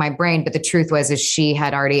to pick my brain, but the truth was, is she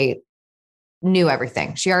had already knew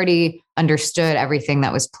everything. She already understood everything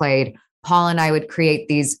that was played. Paul and I would create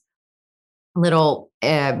these little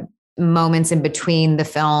moments in between the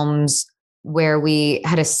films where we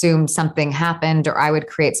had assumed something happened, or I would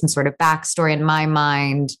create some sort of backstory in my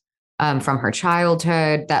mind from her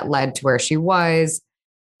childhood that led to where she was.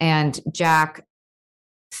 And Jack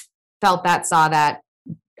saw that.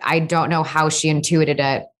 I don't know how she intuited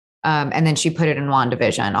it. And then she put it in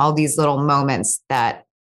WandaVision, all these little moments that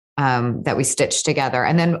we stitched together.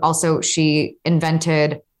 And then also she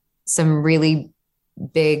invented some really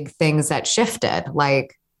big things that shifted,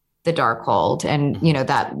 like the Darkhold, and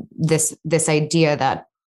that this idea that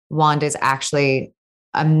Wanda is actually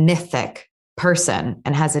a mythic person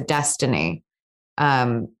and has a destiny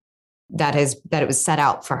that it was set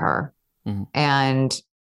out for her, and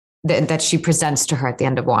that she presents to her at the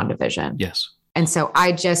end of WandaVision. Yes, and so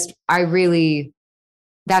I really,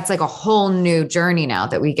 that's like a whole new journey now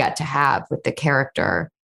that we get to have with the character,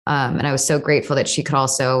 and I was so grateful that she could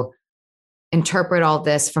also interpret all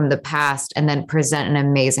this from the past and then present an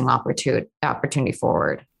amazing opportunity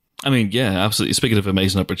forward. I mean, yeah, absolutely. Speaking of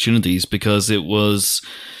amazing opportunities, because it was,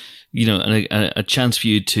 a chance for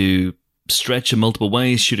you to stretch in multiple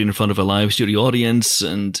ways, shooting in front of a live studio audience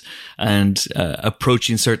and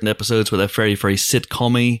approaching certain episodes with a very, very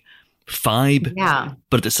sitcom-y vibe. Yeah.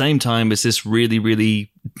 But at the same time, it's this really,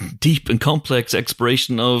 really deep and complex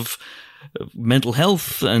exploration of mental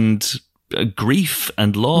health and grief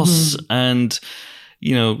and loss, and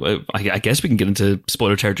I guess we can get into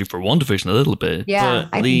spoiler territory for WandaVision a little bit. Yeah,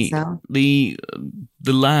 I think so. The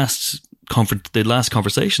last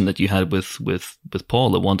conversation that you had with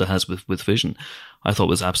Paul that Wanda has with Vision, I thought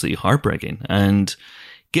was absolutely heartbreaking, and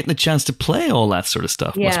getting a chance to play all that sort of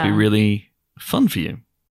stuff must be really fun for you.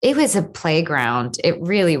 It was a playground. It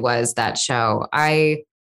really was, that show. I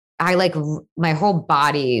like, my whole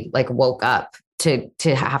body like woke up to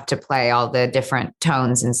have to play all the different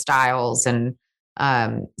tones and styles and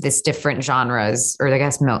this different genres, or I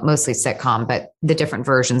guess mostly sitcom, but the different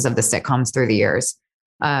versions of the sitcoms through the years.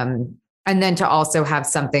 And then to also have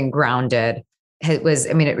something grounded,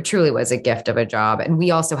 it truly was a gift of a job. And we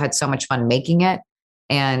also had so much fun making it.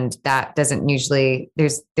 And that doesn't usually,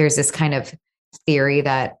 there's this kind of theory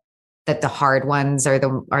that the hard ones are the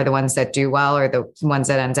ones that do well, or the ones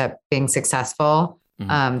that end up being successful.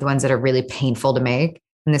 The ones that are really painful to make.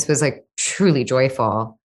 And this was like truly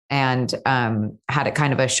joyful, and had a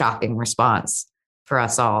kind of a shocking response for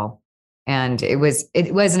us all. And it was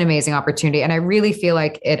an amazing opportunity. And I really feel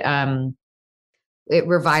like it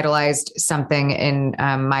revitalized something in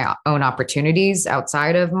my own opportunities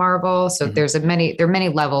outside of Marvel. So there are many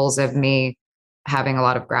levels of me having a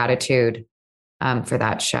lot of gratitude for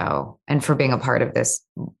that show and for being a part of this,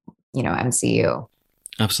 MCU.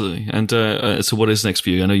 Absolutely. And so what is next for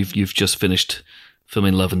you? I know you've just finished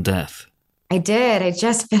filming Love and Death. I did. I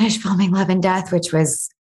just finished filming Love and Death, which was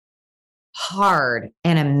hard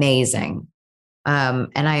and amazing. And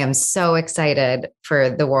I am so excited for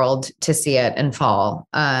the world to see it in fall.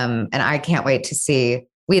 And I can't wait to see.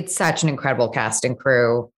 We had such an incredible cast and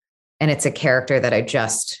crew, and it's a character that I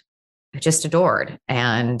just adored.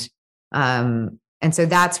 And so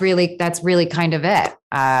that's really kind of it.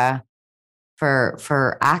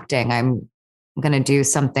 For acting, I'm going to do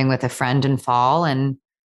something with a friend in fall, and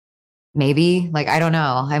maybe, like, I don't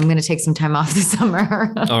know, I'm going to take some time off this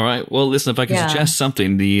summer. All right. Well, listen, if I can suggest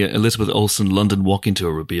something, the Elizabeth Olsen London walking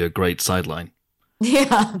tour would be a great sideline.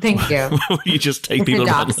 Yeah, thank you. You just take people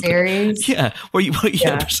around the series. Yeah,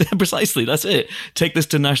 precisely. That's it. Take this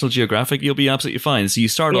to National Geographic, you'll be absolutely fine. So you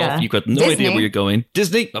start off, you've got no idea where you're going.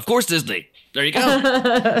 Disney, of course, Disney. There you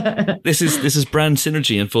go. This is brand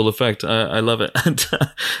synergy in full effect. I love it. And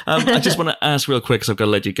I just want to ask real quick, because I've got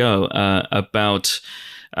to let you go, about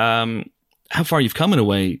how far you've come in a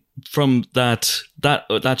way from that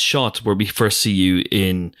shot where we first see you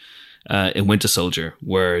in Winter Soldier,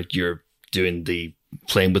 where you're doing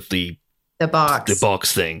playing with the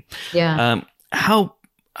box thing. Yeah.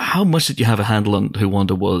 How much did you have a handle on who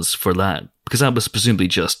Wanda was for that? Because that was presumably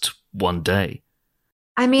just one day.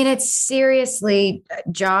 I mean, it's seriously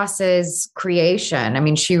Joss's creation. I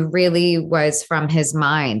mean, she really was from his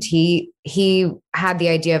mind. He had the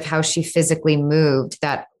idea of how she physically moved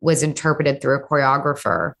that was interpreted through a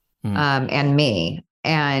choreographer and me.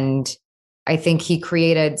 And I think he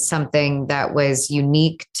created something that was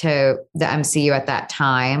unique to the MCU at that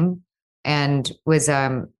time, and was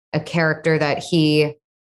a character that he,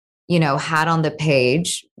 had on the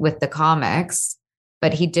page with the comics,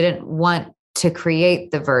 but he didn't want to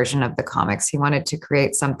create the version of the comics. He wanted to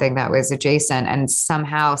create something that was adjacent. And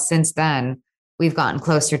somehow since then, we've gotten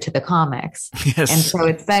closer to the comics. Yes. And so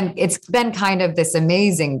it's been kind of this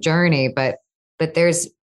amazing journey, but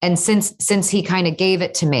since he kind of gave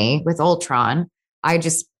it to me with Ultron, I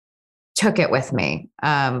just took it with me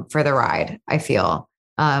for the ride, I feel.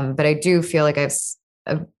 But I do feel like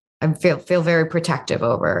I feel very protective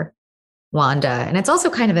over Wanda. And it's also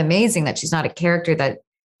kind of amazing that she's not a character that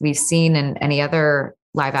we've seen in any other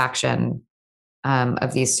live action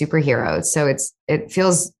of these superheroes. So it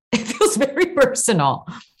feels very personal.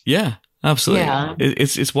 Yeah, absolutely. Yeah.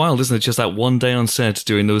 It's wild, isn't it? Just that one day on set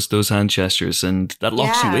doing those hand gestures, and that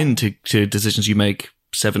locks you into decisions you make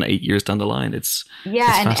 7-8 years down the line. It's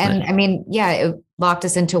and I mean, it locked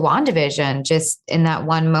us into WandaVision just in that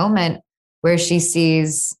one moment where she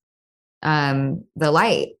sees the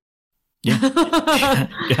light. Yeah.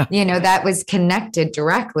 Yeah. That was connected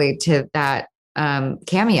directly to that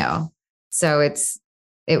cameo. So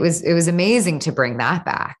it was amazing to bring that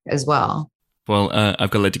back as well. Well,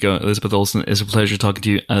 I've got to let you go. Elizabeth Olsen, it's a pleasure talking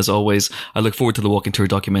to you as always. I look forward to the Walking Tour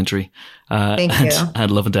documentary. Thank you.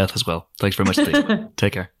 And Love and Death as well. Thanks very much, Steve.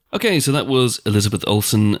 Take care. Okay, so that was Elizabeth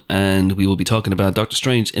Olsen, and we will be talking about Doctor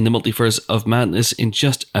Strange in the Multiverse of Madness in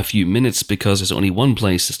just a few minutes, because there's only one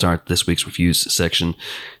place to start this week's reviews section,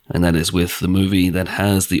 and that is with the movie that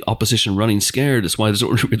has the opposition running scared. That's why there's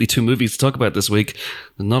only really 2 movies to talk about this week.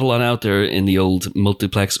 There's not a lot out there in the old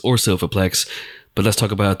multiplex or sofaplex. But let's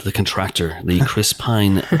talk about The Contractor, the Chris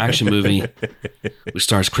Pine action movie, which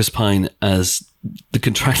stars Chris Pine as the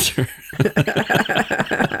contractor.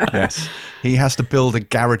 Yes. He has to build a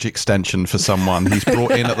garage extension for someone. He's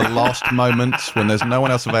brought in at the last moment when there's no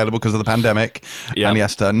one else available because of the pandemic. Yep. And he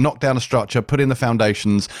has to knock down a structure, put in the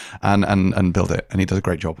foundations, and build it. And he does a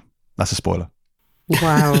great job. That's a spoiler.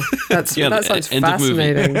 Wow. That sounds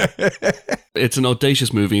fascinating. It's an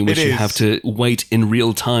audacious movie in which you have to wait in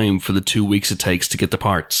real time for the 2 weeks it takes to get the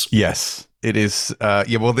parts. Yes. It is,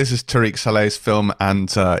 well, this is Tariq Saleh's film,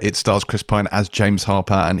 and it stars Chris Pine as James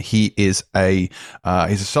Harper, and he is he's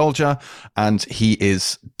a soldier, and he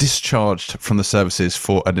is discharged from the services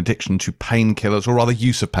for an addiction to painkillers, or rather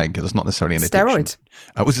use of painkillers, not necessarily an addiction. Steroids.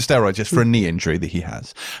 Was it steroids? Yes, for a knee injury that he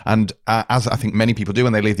has. And as I think many people do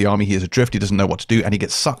when they leave the army, he is adrift, he doesn't know what to do, and he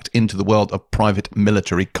gets sucked into the world of private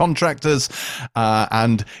military contractors,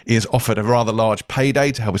 and is offered a rather large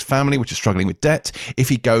payday to help his family, which is struggling with debt, if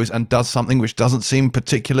he goes and does something which doesn't seem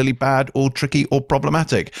particularly bad or tricky or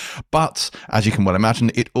problematic. But as you can well imagine,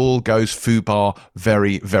 it all goes foobar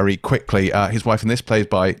very, very quickly. His wife in this, played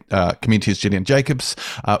by Community's Gillian Jacobs,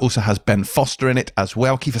 also has Ben Foster in it as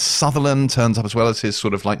well. Kiefer Sutherland turns up as well as his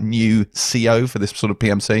sort of like new CO for this sort of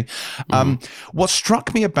PMC. What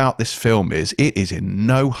struck me about this film is it is in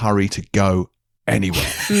no hurry to go anywhere.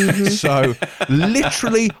 So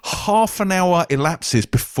literally half an hour elapses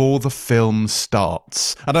before the film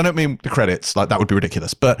starts. And I don't mean the credits, like that would be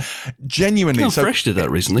ridiculous, but genuinely. Fresh did that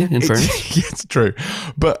recently, in fairness. Yeah, it's true.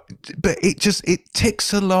 But it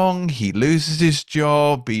ticks along. He loses his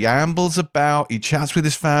job. He ambles about. He chats with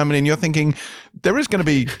his family. And you're thinking, there is going to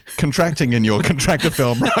be contracting in your contractor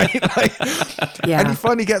film, right? Like, yeah. And he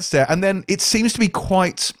finally gets there. And then it seems to be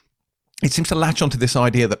it seems to latch onto this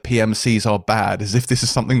idea that PMCs are bad, as if this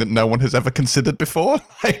is something that no one has ever considered before.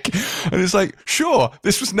 And it's like, sure,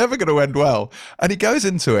 this was never going to end well. And he goes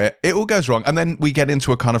into it, it all goes wrong. And then we get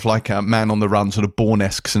into a kind of like a man on the run sort of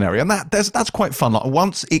Bourne-esque scenario. And that's quite fun. Like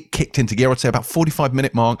once it kicked into gear, I'd say about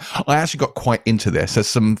 45-minute mark, I actually got quite into this. There's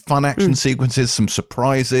some fun action sequences, some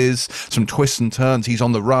surprises, some twists and turns. He's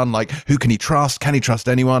on the run. Like, who can he trust? Can he trust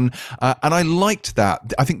anyone? And I liked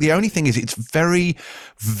that. I think the only thing is it's very,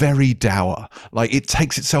 very dour. Like it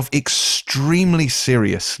takes itself extremely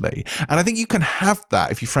seriously. And I think you can have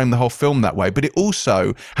that if you frame the whole film that way, but it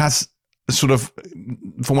also has sort of,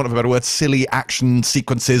 for want of a better word, silly action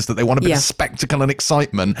sequences that they want a bit of spectacle and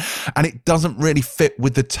excitement. And it doesn't really fit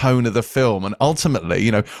with the tone of the film. And ultimately,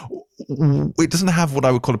 you know, it doesn't have what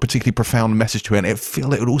I would call a particularly profound message to it. And I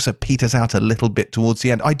feel it also peters out a little bit towards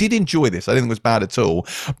the end. I did enjoy this. I didn't think it was bad at all,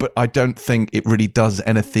 but I don't think it really does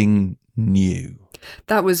anything new.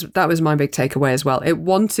 That was my big takeaway as well. It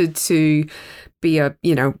wanted to be a,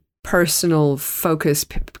 you know, personal focus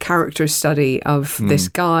character study of this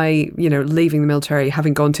guy, you know, leaving the military,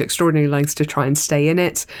 having gone to extraordinary lengths to try and stay in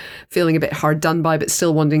it, feeling a bit hard done by, but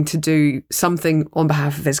still wanting to do something on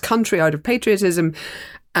behalf of his country out of patriotism,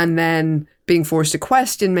 and then being forced to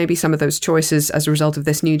question maybe some of those choices as a result of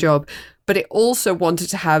this new job. But it also wanted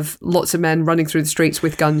to have lots of men running through the streets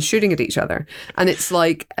with guns shooting at each other. And it's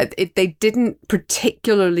like, they didn't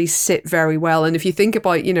particularly sit very well. And if you think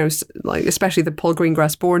about, you know, like especially the Paul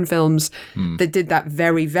Greengrass Bourne films that did that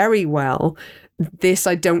very, very well, this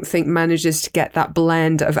I don't think manages to get that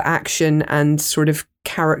blend of action and sort of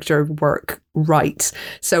character work right.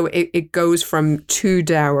 So it goes from too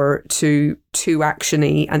dour to too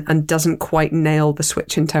actiony and doesn't quite nail the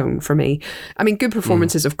switch in tone for me. I mean, good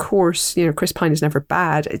performances, of course. You know, Chris Pine is never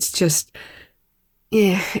bad. It's just,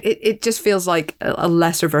 yeah, it just feels like a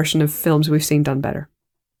lesser version of films we've seen done better.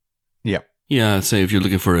 Yeah. Yeah, I'd say if you're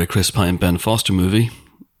looking for a Chris Pine, Ben Foster movie,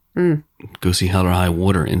 go see Hell or High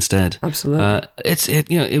Water instead. Absolutely.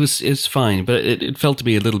 It's fine, but it felt to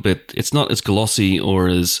me a little bit. It's not as glossy or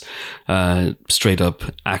as straight up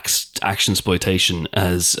action exploitation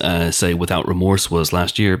as say Without Remorse was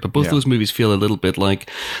last year. But both those movies feel a little bit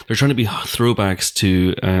like they're trying to be throwbacks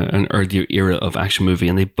to an earlier era of action movie,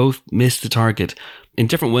 and they both missed the target in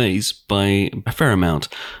different ways by a fair amount.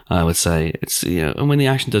 I would say it's, you know, and when the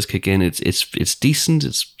action does kick in, it's decent.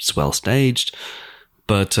 It's well staged.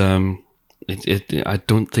 But I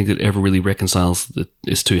don't think it ever really reconciles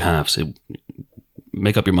its two halves.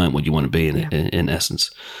 Make up your mind what you want to be in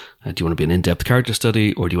essence. Do you want to be an in-depth character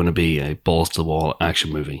study, or do you want to be a balls-to-the-wall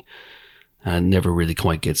action movie? And never really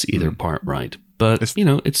quite gets either part right. But,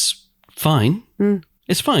 it's fine.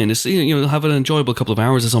 It's fine. It's, have an enjoyable couple of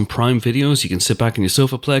hours. It's on Prime Videos. You can sit back in your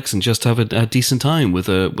sofaplex and just have a decent time with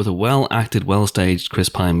a well-acted, well-staged Chris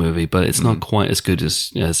Pine movie, but it's not quite as good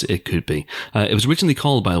as it could be. It was originally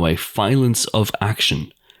called, by the way, Violence of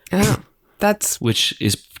Action. Oh, which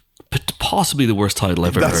is possibly the worst title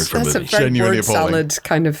I've ever heard for a movie. That's a very word salad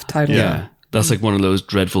kind of title. Yeah. That's like one of those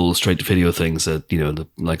dreadful straight-to-video things that, the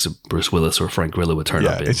likes of Bruce Willis or Frank Grillo would turn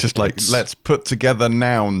up in. It's just like, let's put together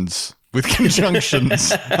nouns with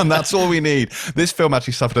conjunctions, and that's all we need. This film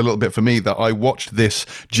actually suffered a little bit for me, that I watched this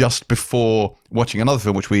just before watching another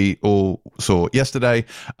film, which we all saw yesterday,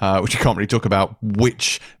 which I can't really talk about,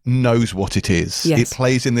 which knows what it is. Yes. It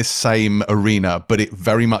plays in this same arena, but it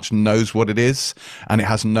very much knows what it is, and it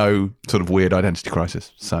has no sort of weird identity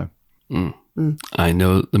crisis. So, I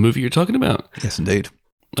know the movie you're talking about. Yes, indeed.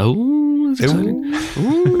 Oh, that's exciting.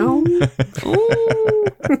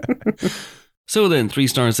 So then, 3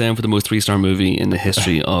 stars then for the most 3-star movie in the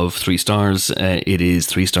history of 3 stars. It is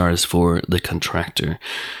 3 stars for The Contractor.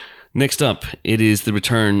 Next up, it is the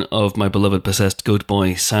return of my beloved possessed goat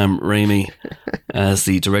boy, Sam Raimi, as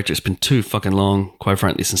the director. It's been too fucking long, quite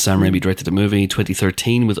frankly, since Sam Raimi directed a movie.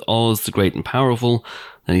 2013 with Oz, the Great and Powerful.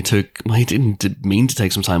 And he didn't mean to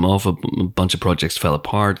take some time off. A bunch of projects fell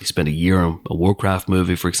apart. He spent a year on a Warcraft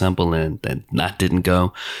movie, for example, and then that didn't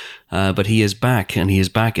go. But he is back, and he is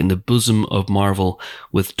back in the bosom of Marvel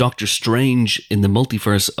with Doctor Strange in the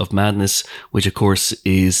Multiverse of Madness, which of course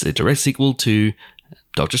is a direct sequel to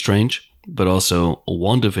Doctor Strange, but also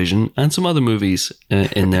WandaVision and some other movies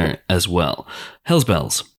in there as well. Hell's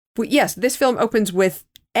Bells. yes, this film opens with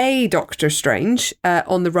a Doctor Strange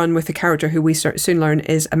on the run with a character who we soon learn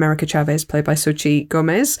is America Chavez, played by Xochitl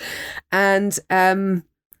Gomez. And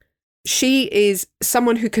she is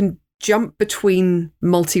someone who can jump between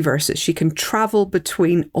multiverses. She can travel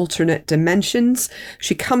between alternate dimensions.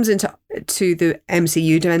 She comes into the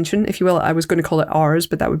MCU dimension, if you will. I was going to call it ours,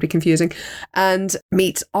 but that would be confusing. And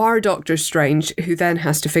meets our Doctor Strange, who then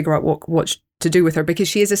has to figure out what to do with her, because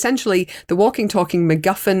she is essentially the walking, talking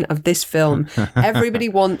MacGuffin of this film. Everybody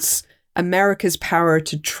wants America's power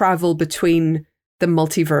to travel between the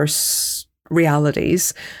multiverse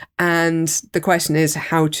realities, and the question is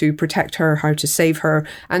how to protect her, how to save her,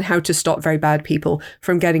 and how to stop very bad people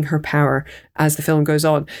from getting her power as the film goes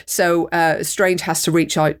on. So Strange has to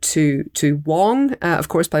reach out to Wong, of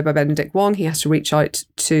course played by Benedict Wong. He has to reach out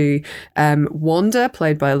to Wanda,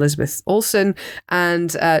 played by Elizabeth Olsen,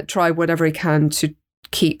 and try whatever he can to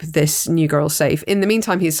keep this new girl safe. In the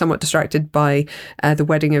meantime, he's somewhat distracted by the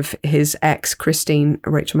wedding of his ex, Christine,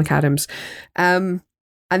 Rachel McAdams.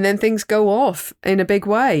 And then things go off in a big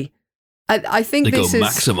way. I think they go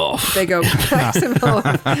Maximoff. They go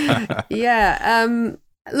Maximoff. Yeah.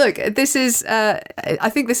 Look, this is. I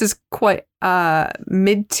think this is quite a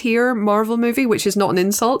mid-tier Marvel movie, which is not an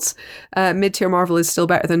insult. Mid-tier Marvel is still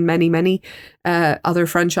better than many other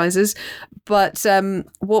franchises. But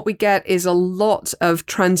what we get is a lot of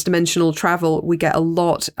transdimensional travel. We get a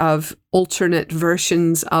lot of alternate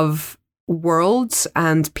versions of worlds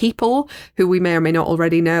and people who we may or may not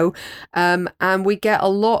already know, and we get a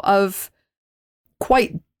lot of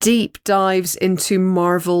quite deep dives into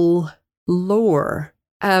Marvel lore.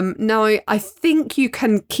 Now, I think you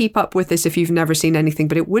can keep up with this if you've never seen anything,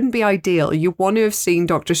 but it wouldn't be ideal. You want to have seen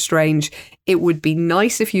Doctor Strange. It would be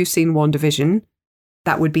nice if you've seen WandaVision.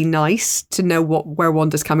 That would be nice to know where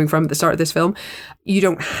Wanda's coming from at the start of this film. You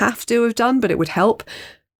don't have to have done, but it would help.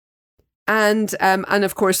 And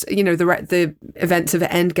of course, you know, the events of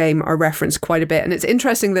Endgame are referenced quite a bit. And it's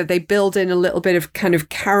interesting that they build in a little bit of kind of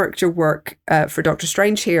character work for Doctor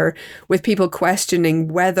Strange here, with people questioning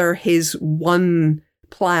whether his one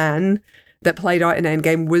plan that played out in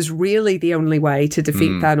Endgame was really the only way to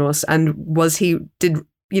defeat Thanos. And did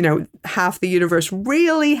half the universe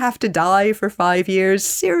really have to die for 5 years?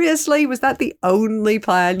 Seriously? Was that the only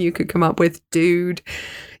plan you could come up with, dude?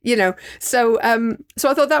 So I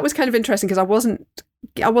thought that was kind of interesting, because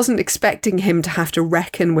I wasn't expecting him to have to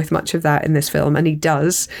reckon with much of that in this film, and he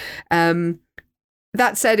does.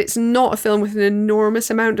 That said, it's not a film with an enormous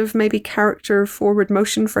amount of maybe character forward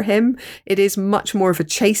motion for him. It is much more of a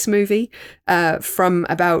chase movie. From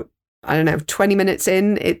about, 20 minutes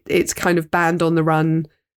in, it's kind of banned on the run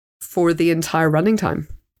for the entire running time.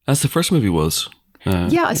 As the first movie was.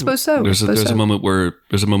 Yeah, I suppose so. There's a moment where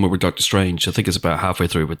Doctor Strange, I think it's about halfway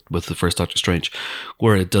through with the first Doctor Strange,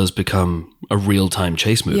 where it does become a real-time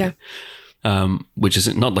chase movie. Yeah. Which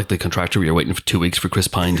is not like the Contractor where you're waiting for 2 weeks for Chris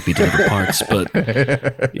Pine to be delivered parts, but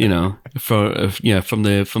from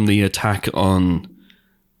the attack on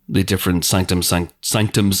the different sanctums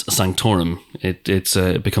sanctorum,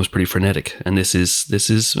 it becomes pretty frenetic, and this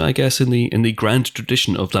is I guess in the grand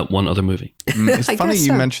tradition of that one other movie. It's funny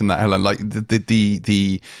you mentioned that, Helen. Like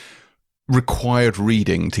the required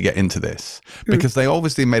reading to get into this, because they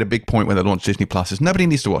obviously made a big point when they launched Disney Plus is nobody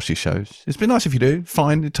needs to watch these shows. It's been nice if you do,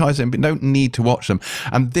 fine, it ties in, but you don't need to watch them.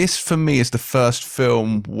 And this for me is the first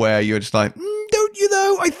film where you're just like, don't you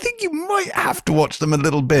though? I think you might have to watch them a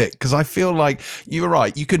little bit, because I feel like you're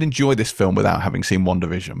right. You could enjoy this film without having seen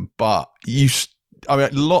WandaVision, but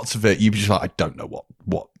lots of it you're just like, I don't know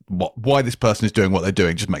why this person is doing what they're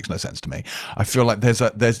doing. Just makes no sense to me. I feel like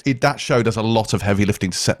that show does a lot of heavy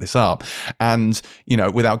lifting to set this up, and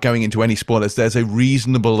without going into any spoilers, there's a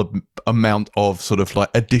reasonable amount of sort of like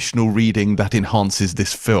additional reading that enhances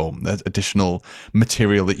this film. There's additional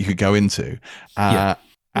material that you could go into.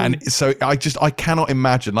 And so I cannot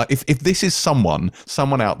imagine, like, if this is someone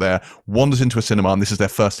out there wanders into a cinema and this is their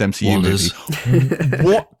first MCU movie,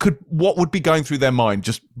 what would be going through their mind?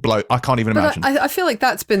 Just blow. I can't even imagine. I feel like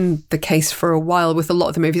that's been the case for a while with a lot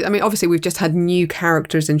of the movies. I mean, obviously we've just had new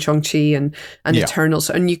characters in Shang-Chi and Eternals,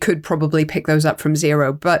 and you could probably pick those up from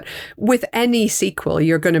zero. But with any sequel,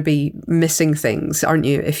 you're going to be missing things, aren't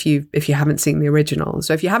you? If you haven't seen the original.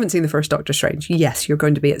 So if you haven't seen the first Doctor Strange, yes, you're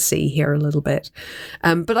going to be at sea here a little bit.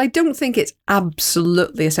 But I don't think it's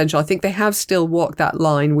absolutely essential. I think they have still walked that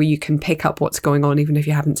line where you can pick up what's going on even if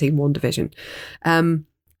you haven't seen WandaVision.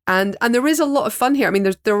 And there is a lot of fun here. I mean,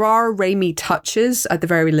 there are Raimi touches at the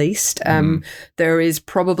very least. There is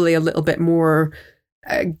probably a little bit more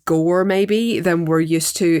gore maybe than we're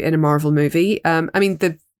used to in a Marvel movie. I mean,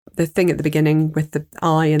 the thing at the beginning with the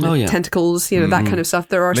eye and the tentacles, that kind of stuff.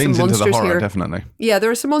 There are Leans some monsters into the horror, here. Definitely. Yeah,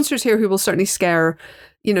 there are some monsters here who will certainly scare,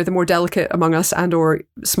 the more delicate among us and or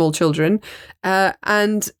small children.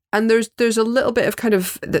 And there's a little bit of kind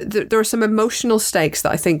of, there are some emotional stakes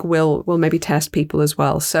that I think will maybe test people as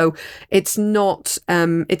well. So it's not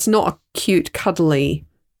a cute, cuddly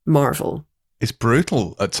Marvel. It's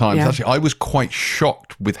brutal at times. Yeah. Actually, I was quite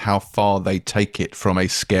shocked with how far they take it from a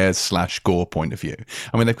scares/gore point of view.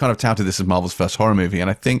 I mean, they've kind of touted this as Marvel's first horror movie,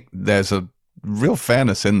 and I think there's a real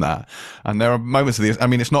fairness in that. And there are moments of this. I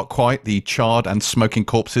mean, it's not quite the charred and smoking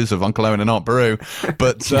corpses of Uncle Owen and Aunt Beru,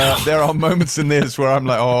 but there are moments in this where I'm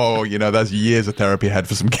like, oh, there's years of therapy ahead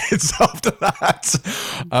for some kids after that.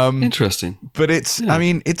 Interesting. But it's, I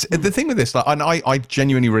mean, it's the thing with this, and I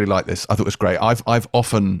genuinely really like this. I thought it was great. I've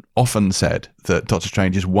often said that Doctor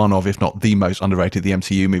Strange is one of, if not the most underrated of the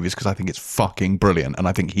MCU movies, because I think it's fucking brilliant and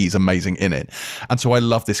I think he's amazing in it. And so I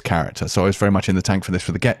love this character. So I was very much in the tank for this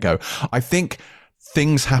for the get-go. I think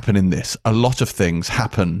things happen in this. A lot of things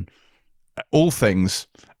happen. All things,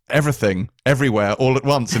 everything, everywhere, all at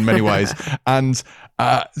once in many ways. And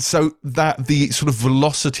so that the sort of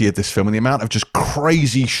velocity of this film and the amount of just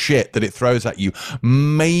crazy shit that it throws at you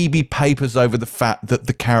maybe papers over the fact that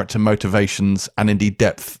the character motivations and indeed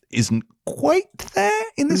depth isn't quite there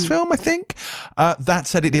in this film, I think. That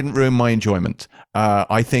said, it didn't ruin my enjoyment.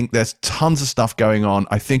 I think there's tons of stuff going on.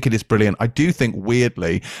 I think it is brilliant. I do think,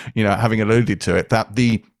 weirdly, having alluded to it, that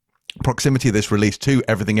the proximity of this release to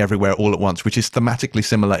Everything Everywhere All at Once, which is thematically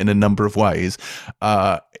similar in a number of ways,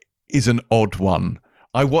 is an odd one.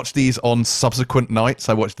 I watched these on subsequent nights.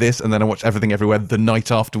 I watched this and then I watched Everything Everywhere the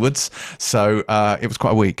night afterwards. So it was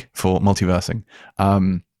quite a week for multiversing.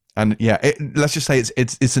 And yeah, let's just say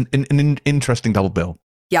it's an interesting double bill.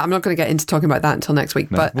 Yeah, I'm not going to get into talking about that until next week.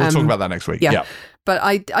 No, but we'll talk about that next week. Yeah. But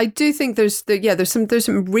I do think there's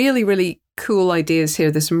some really, really cool ideas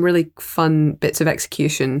here. There's some really fun bits of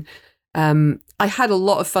execution. I had a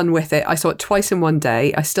lot of fun with it. I saw it twice in one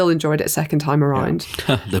day. I still enjoyed it a second time around.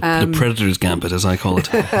 The Predator's Gambit, as I call it.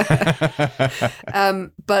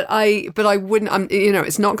 But I wouldn't.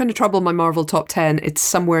 It's not going to trouble my Marvel top 10. It's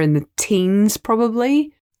somewhere in the teens,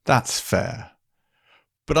 probably. That's fair.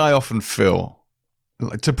 But I often feel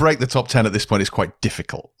like to break the top 10 at this point is quite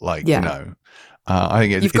difficult. I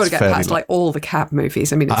think you've got to get past all the Cap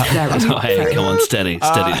movies. I mean, it's hey, come on, steady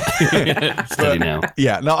now.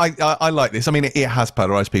 Yeah, no, I like this. I mean, it has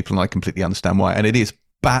polarized people, and I completely understand why. And it is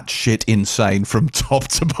batshit insane from top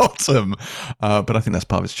to bottom. But I think that's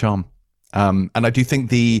part of its charm. And I do think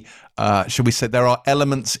should we say, there are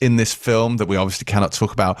elements in this film that we obviously cannot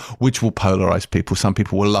talk about, which will polarize people. Some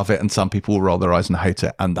people will love it, and some people will roll their eyes and hate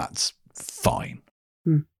it, and that's fine.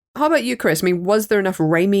 How about you, Chris? I mean, was there enough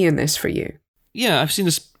Raimi in this for you? Yeah, I've seen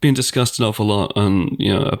this being discussed an awful lot on,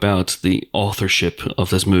 about the authorship of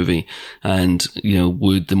this movie, and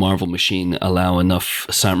would the Marvel machine allow enough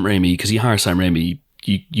Sam Raimi? Because you hire Sam Raimi,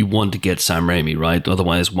 you want to get Sam Raimi, right?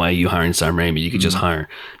 Otherwise, why are you hiring Sam Raimi? You could just hire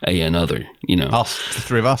another, us, the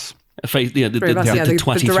three of us. The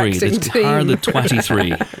 23. Hire the 23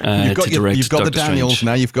 to direct. You've got Doctor the Daniels Strange.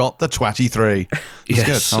 Now. You've got the 23.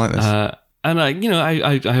 Yes, good. I like this. And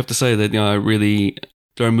I have to say that I really.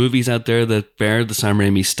 There are movies out there that bear the Sam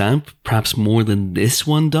Raimi stamp, perhaps more than this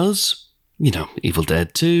one does. Evil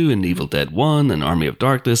Dead 2 and Evil Dead 1 and Army of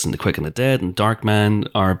Darkness and The Quick and the Dead and Darkman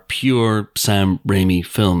are pure Sam Raimi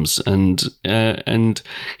films. And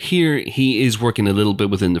here he is working a little bit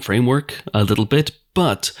within the framework,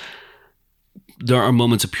 but there are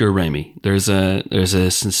moments of pure Raimi. There's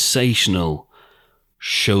a sensational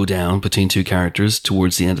showdown between two characters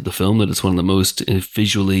towards the end of the film that is one of the most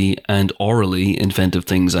visually and orally inventive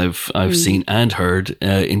things I've seen and heard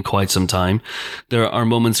in quite some time. There are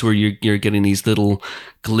moments where you're getting these little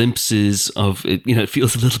glimpses of it. It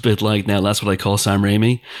feels a little bit like, now that's what I call Sam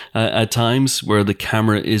Raimi at times, where the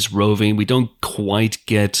camera is roving. We don't quite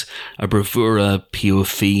get a bravura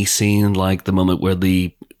POV scene like the moment where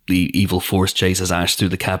the evil force chases Ash through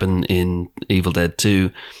the cabin in Evil Dead 2.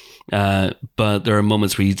 But there are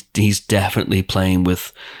moments where he's definitely playing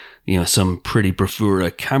with, some pretty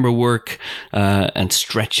bravura camera work, and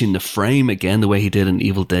stretching the frame again the way he did in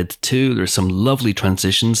Evil Dead 2. There's some lovely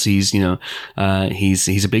transitions. He's a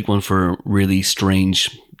big one for really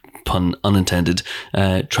strange, pun unintended,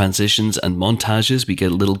 transitions and montages. We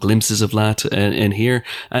get little glimpses of that in here.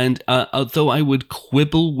 And although I would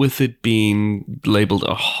quibble with it being labeled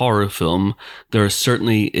a horror film, there are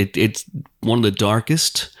certainly, it's one of the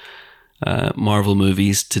darkest Marvel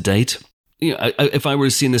movies to date. you know, if I were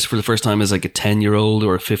seeing this for the first time as like a 10-year-old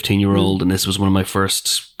or a 15-year-old, and this was one of my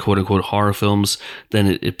first quote unquote horror films,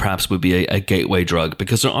 then it perhaps would be a gateway drug,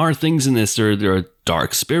 because there are things in this. There are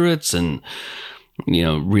dark spirits and, you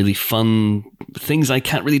know, really fun things I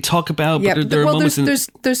can't really talk about. Yeah, but there are moments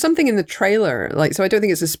there's something in the trailer, like, so I don't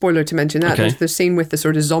think it's a spoiler to mention that. Okay. There's the scene with the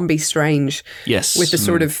sort of zombie strange, yes, with the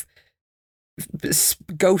sort of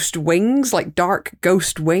ghost wings, like dark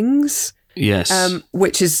ghost wings. yes,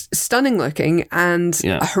 Which is stunning looking and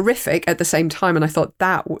horrific at the same time. And I thought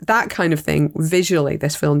that kind of thing, visually,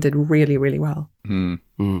 this film did really, really well.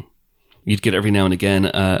 You'd get every now and again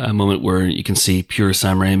a moment where you can see pure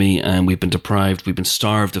Sam Raimi, and we've been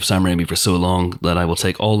starved of Sam Raimi for so long that I will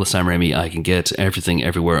take all the Sam Raimi I can get, everything,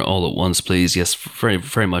 everywhere, all at once, please. Yes, very,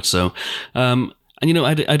 very much so. And, you know, I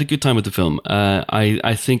had a good time with the film.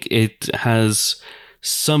 I think it has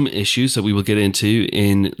some issues that we will get into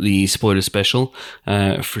in the spoiler special,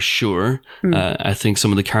 for sure. I think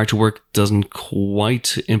some of the character work doesn't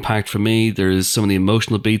quite impact for me. There's some of the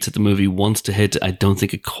emotional beats that the movie wants to hit. I don't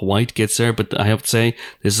think it quite gets there, but I have to say,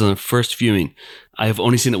 this is a first viewing. I have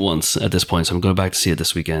only seen it once at this point, so I'm going back to see it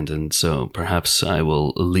this weekend, and so perhaps I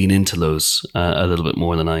will lean into those a little bit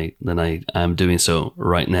more than I am doing so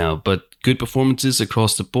right now. But good performances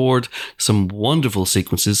across the board, some wonderful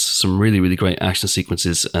sequences, some really, really great action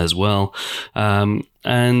sequences as well,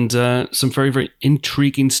 and some very, very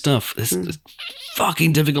intriguing stuff. This is a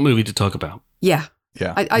fucking difficult movie to talk about. Yeah.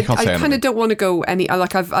 Yeah, I kind of don't want to go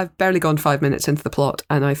I've barely gone 5 minutes into the plot,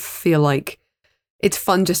 and I feel like it's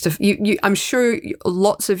fun just to, I'm sure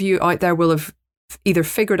lots of you out there will have either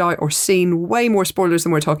figured out or seen way more spoilers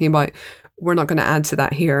than we're talking about. We're not going to add to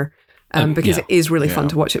that here, because it is really fun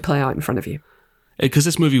to watch it play out in front of you. Because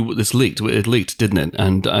this movie, it leaked, didn't it?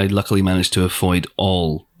 And I luckily managed to avoid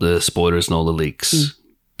all the spoilers and all the leaks.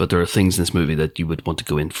 But there are things in this movie that you would want to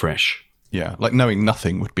go in fresh. Yeah, like knowing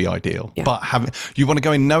nothing would be ideal. Yeah. But you want to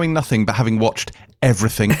go in knowing nothing, but having watched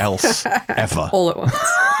everything else ever. All at once.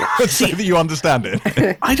 So that you understand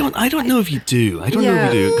it. I don't know if you do. I don't know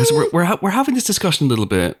if you do, because we're having this discussion a little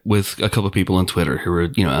bit with a couple of people on Twitter who are,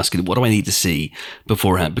 you know, asking, what do I need to see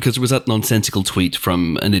beforehand? Because there was that nonsensical tweet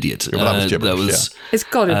from an idiot. It's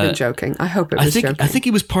got to have been joking. I hope it was joking. I think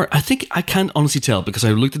he was I can't honestly tell, because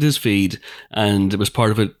I looked at his feed and it was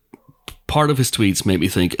part of it. Part of his tweets made me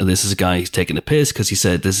think, this is a guy who's taking a piss, because he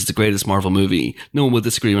said, this is the greatest Marvel movie. No one will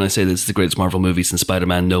disagree when I say this is the greatest Marvel movie since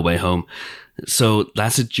Spider-Man No Way Home. So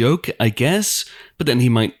that's a joke, I guess. But then he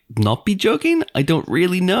might not be joking. I don't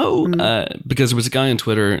really know. Because there was a guy on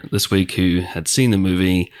Twitter this week who had seen the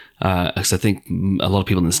movie. Because I think a lot of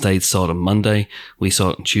people in the States saw it on Monday. We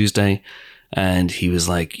saw it on Tuesday. And he was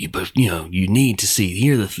like, but, you know, you need to see,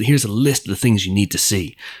 here's a list of the things you need to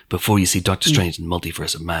see before you see Doctor Strange in the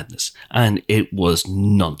Multiverse of Madness. And it was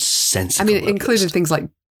nonsensical. I mean, it included things like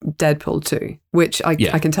Deadpool 2, which I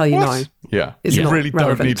can tell you now. Yeah. Is you not really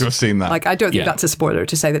relevant. don't need to have seen that. Like, I don't think that's a spoiler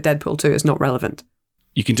to say that Deadpool 2 is not relevant.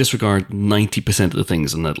 You can disregard 90% of the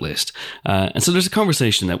things on that list. And so there's a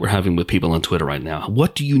conversation that we're having with people on Twitter right now.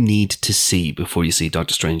 What do you need to see before you see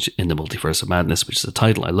Doctor Strange in the Multiverse of Madness, which is a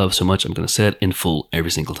title I love so much, I'm going to say it in full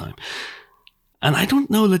every single time. And I don't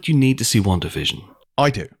know that you need to see WandaVision. I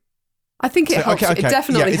do. I think it helps. Okay. It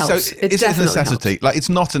definitely helps. So it's a necessity. Helps. Like, it's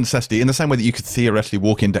not a necessity in the same way that you could theoretically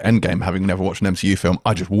walk into Endgame having never watched an MCU film.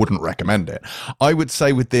 I just wouldn't recommend it. I would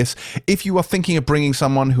say with this, if you are thinking of bringing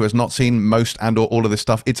someone who has not seen most and or all of this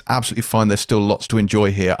stuff, it's absolutely fine. There's still lots to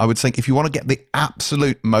enjoy here. I would think if you want to get the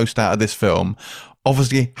absolute most out of this film,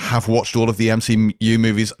 obviously have watched all of the MCU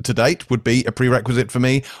movies to date would be a prerequisite for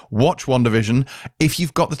me. Watch WandaVision. If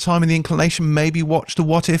you've got the time and the inclination, maybe watch the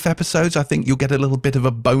What If episodes. I think you'll get a little bit of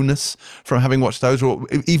a bonus from having watched those, or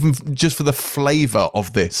even just for the flavour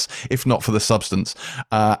of this, if not for the substance.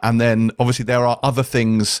 And then obviously there are other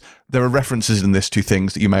things, there are references in this to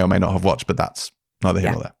things that you may or may not have watched, but that's neither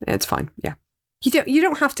here nor there. It's fine. Yeah. You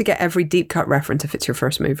don't have to get every deep cut reference if it's your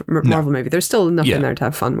first Marvel movie. There's still enough in there to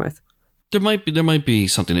have fun with. There might be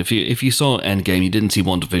something. If you saw Endgame, you didn't see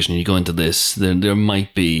WandaVision, you go into this, then there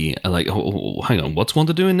might be like, oh, hang on, what's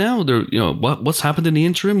Wanda doing now? What's happened in the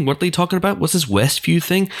interim? What are they talking about? What's this Westview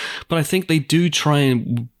thing? But I think they do try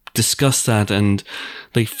and discuss that, and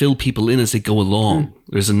they fill people in as they go along.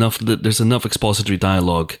 There's enough expository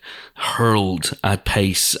dialogue hurled at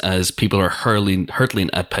pace as people are hurtling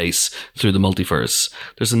at pace through the multiverse.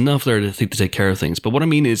 There's enough there to take care of things. But what I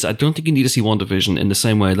mean is, I don't think you need to see WandaVision in the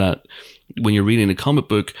same way that when you're reading a comic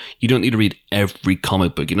book, you don't need to read every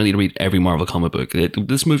comic book. You don't need to read every Marvel comic book.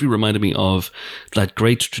 This movie reminded me of that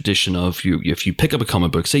great tradition of if you pick up a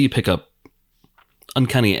comic book, say you pick up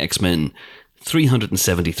Uncanny X-Men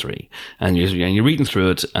 373, and you're reading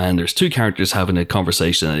through it, and there's two characters having a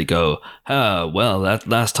conversation, and they go, well, that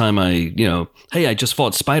last time I just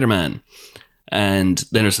fought Spider-Man, and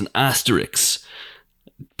then there's an asterisk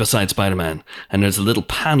beside Spider-Man, and there's a little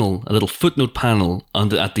footnote panel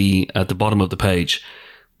at the bottom of the page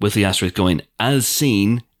with the asterisk going, as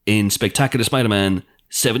seen in Spectacular Spider-Man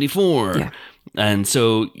 74. Yeah. And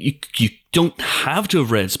so you don't have to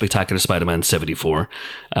have read Spectacular Spider-Man 74.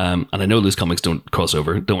 And I know those comics don't cross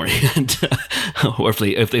over, don't worry. Or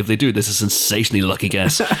if they do, this is a sensationally lucky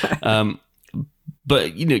guess.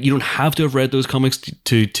 But you don't have to have read those comics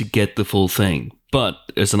to get the full thing. But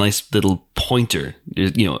it's a nice little pointer.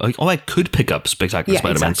 I could pick up Spectacular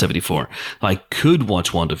Spider-Man 74. I could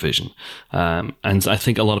watch WandaVision. And I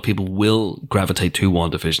think a lot of people will gravitate to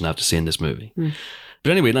WandaVision after seeing this movie.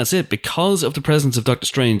 But anyway, that's it. Because of the presence of Doctor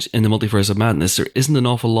Strange in the Multiverse of Madness, there isn't an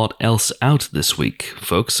awful lot else out this week,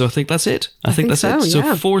 folks. So I think that's it. I think that's it.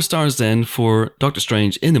 So 4 stars then for Doctor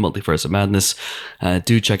Strange in the Multiverse of Madness.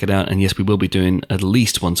 Do check it out. And yes, we will be doing at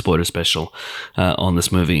least one spoiler special on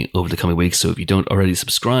this movie over the coming weeks. So if you don't already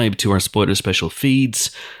subscribe to our spoiler special feeds,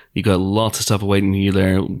 you got lots of stuff awaiting you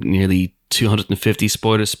there. Nearly 250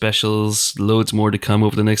 spoiler specials, loads more to come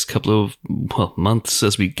over the next couple of months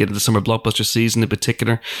as we get into the summer blockbuster season in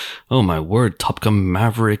particular. Oh my word, Top Gun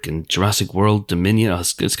Maverick and Jurassic World Dominion.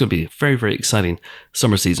 It's going to be a very, very exciting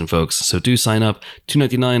summer season, folks. So do sign up,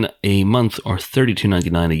 $2.99 a month or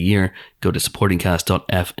 $32.99 a year. Go to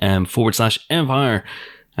supportingcast.fm/empire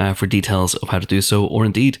for details of how to do so, or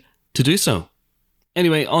indeed to do so.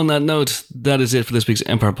 Anyway, on that note, that is it for this week's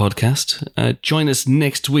Empire Podcast. Join us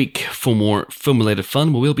next week for more film-related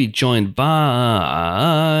fun, where we'll be joined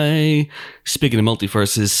by, speaking of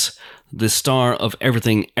multiverses, the star of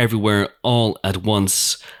Everything Everywhere All at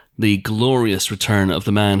Once, the glorious return of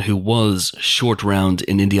the man who was Short Round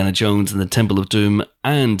in Indiana Jones and the Temple of Doom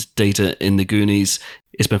and Data in the Goonies.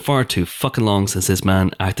 It's been far too fucking long since this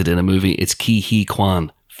man acted in a movie. It's Ke Huy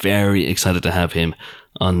Quan. Very excited to have him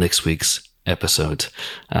on next week's episode,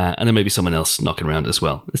 and there may be someone else knocking around as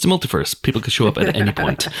well. It's the multiverse. People could show up at any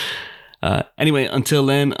point. Anyway, until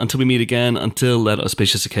then, until we meet again, until that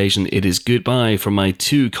auspicious occasion, it is goodbye from my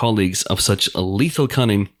two colleagues of such lethal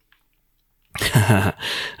cunning.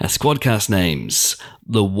 Squadcast names: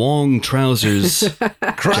 the Wong Trousers,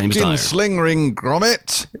 Kraken Sling Ring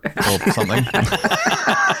Gromit, or something.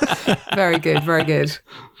 Very good, very good.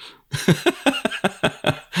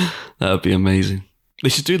 That would be amazing. They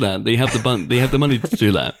should do that. They have the money to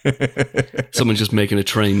do that. Someone's just making a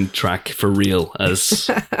train track for real.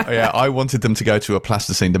 Yeah, I wanted them to go to a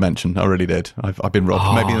plasticine dimension. I really did. I've been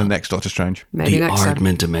robbed. Maybe in the next Doctor Strange. Maybe the next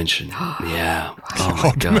Aardman dimension. Yeah. Oh my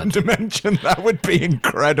Aardman God. dimension. That would be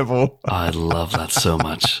incredible. I love that so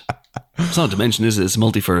much. It's not a dimension, is it? It's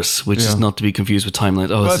multiverse, which is not to be confused with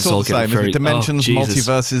timeline. Oh, well, it's all the same. very Dimensions,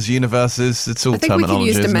 multiverses, universes. It's all I think terminology.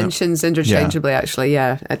 We can use dimensions interchangeably. Actually,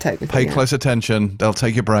 technically. Pay close attention. They'll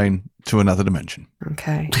take your brain to another dimension.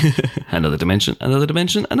 Okay. Another dimension, another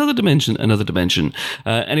dimension, another dimension, another dimension.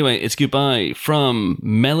 Anyway, it's goodbye from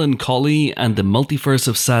Melancholy and the Multiverse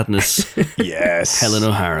of Sadness. Yes. Helen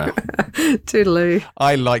O'Hara. Toodaloo.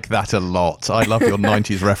 I like that a lot. I love your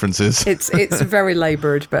 90s references. It's very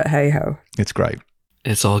laboured, but hey ho. It's great.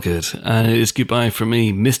 It's all good. And it is goodbye from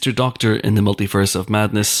me, Mr. Doctor in the Multiverse of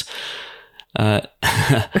Madness.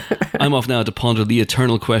 I'm off now to ponder the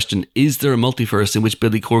eternal question: is there a multiverse in which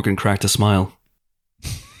Billy Corgan cracked a smile?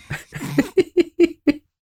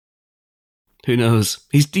 Who knows?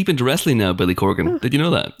 He's deep into wrestling now, Billy Corgan. Did you know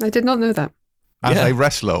that? I did not know that. As a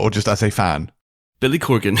wrestler or just as a fan? Billy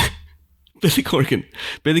Corgan,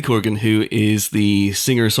 who is the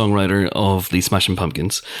singer-songwriter of the Smashing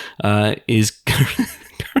Pumpkins, is currently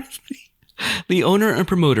the owner and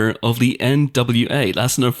promoter of the NWA.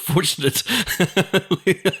 That's an unfortunate,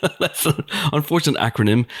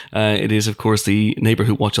 acronym. It is, of course, the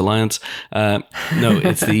Neighborhood Watch Alliance. No,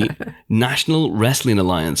 it's the National Wrestling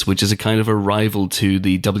Alliance, which is a kind of a rival to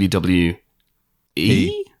the WWE.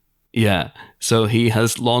 Yeah. So he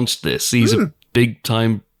has launched this. He's a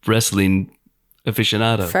big-time wrestling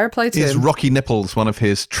aficionado. Fair play to Is him. Rocky Nipples one of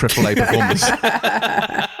his AAA performers?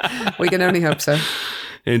 We can only hope so.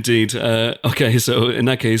 Indeed. Okay, so in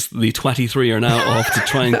that case, the 23 are now off to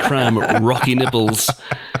try and cram Rocky Nipples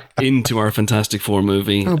into our Fantastic Four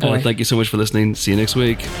movie. Oh boy. Thank you so much for listening. See you next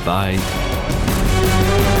week. Bye.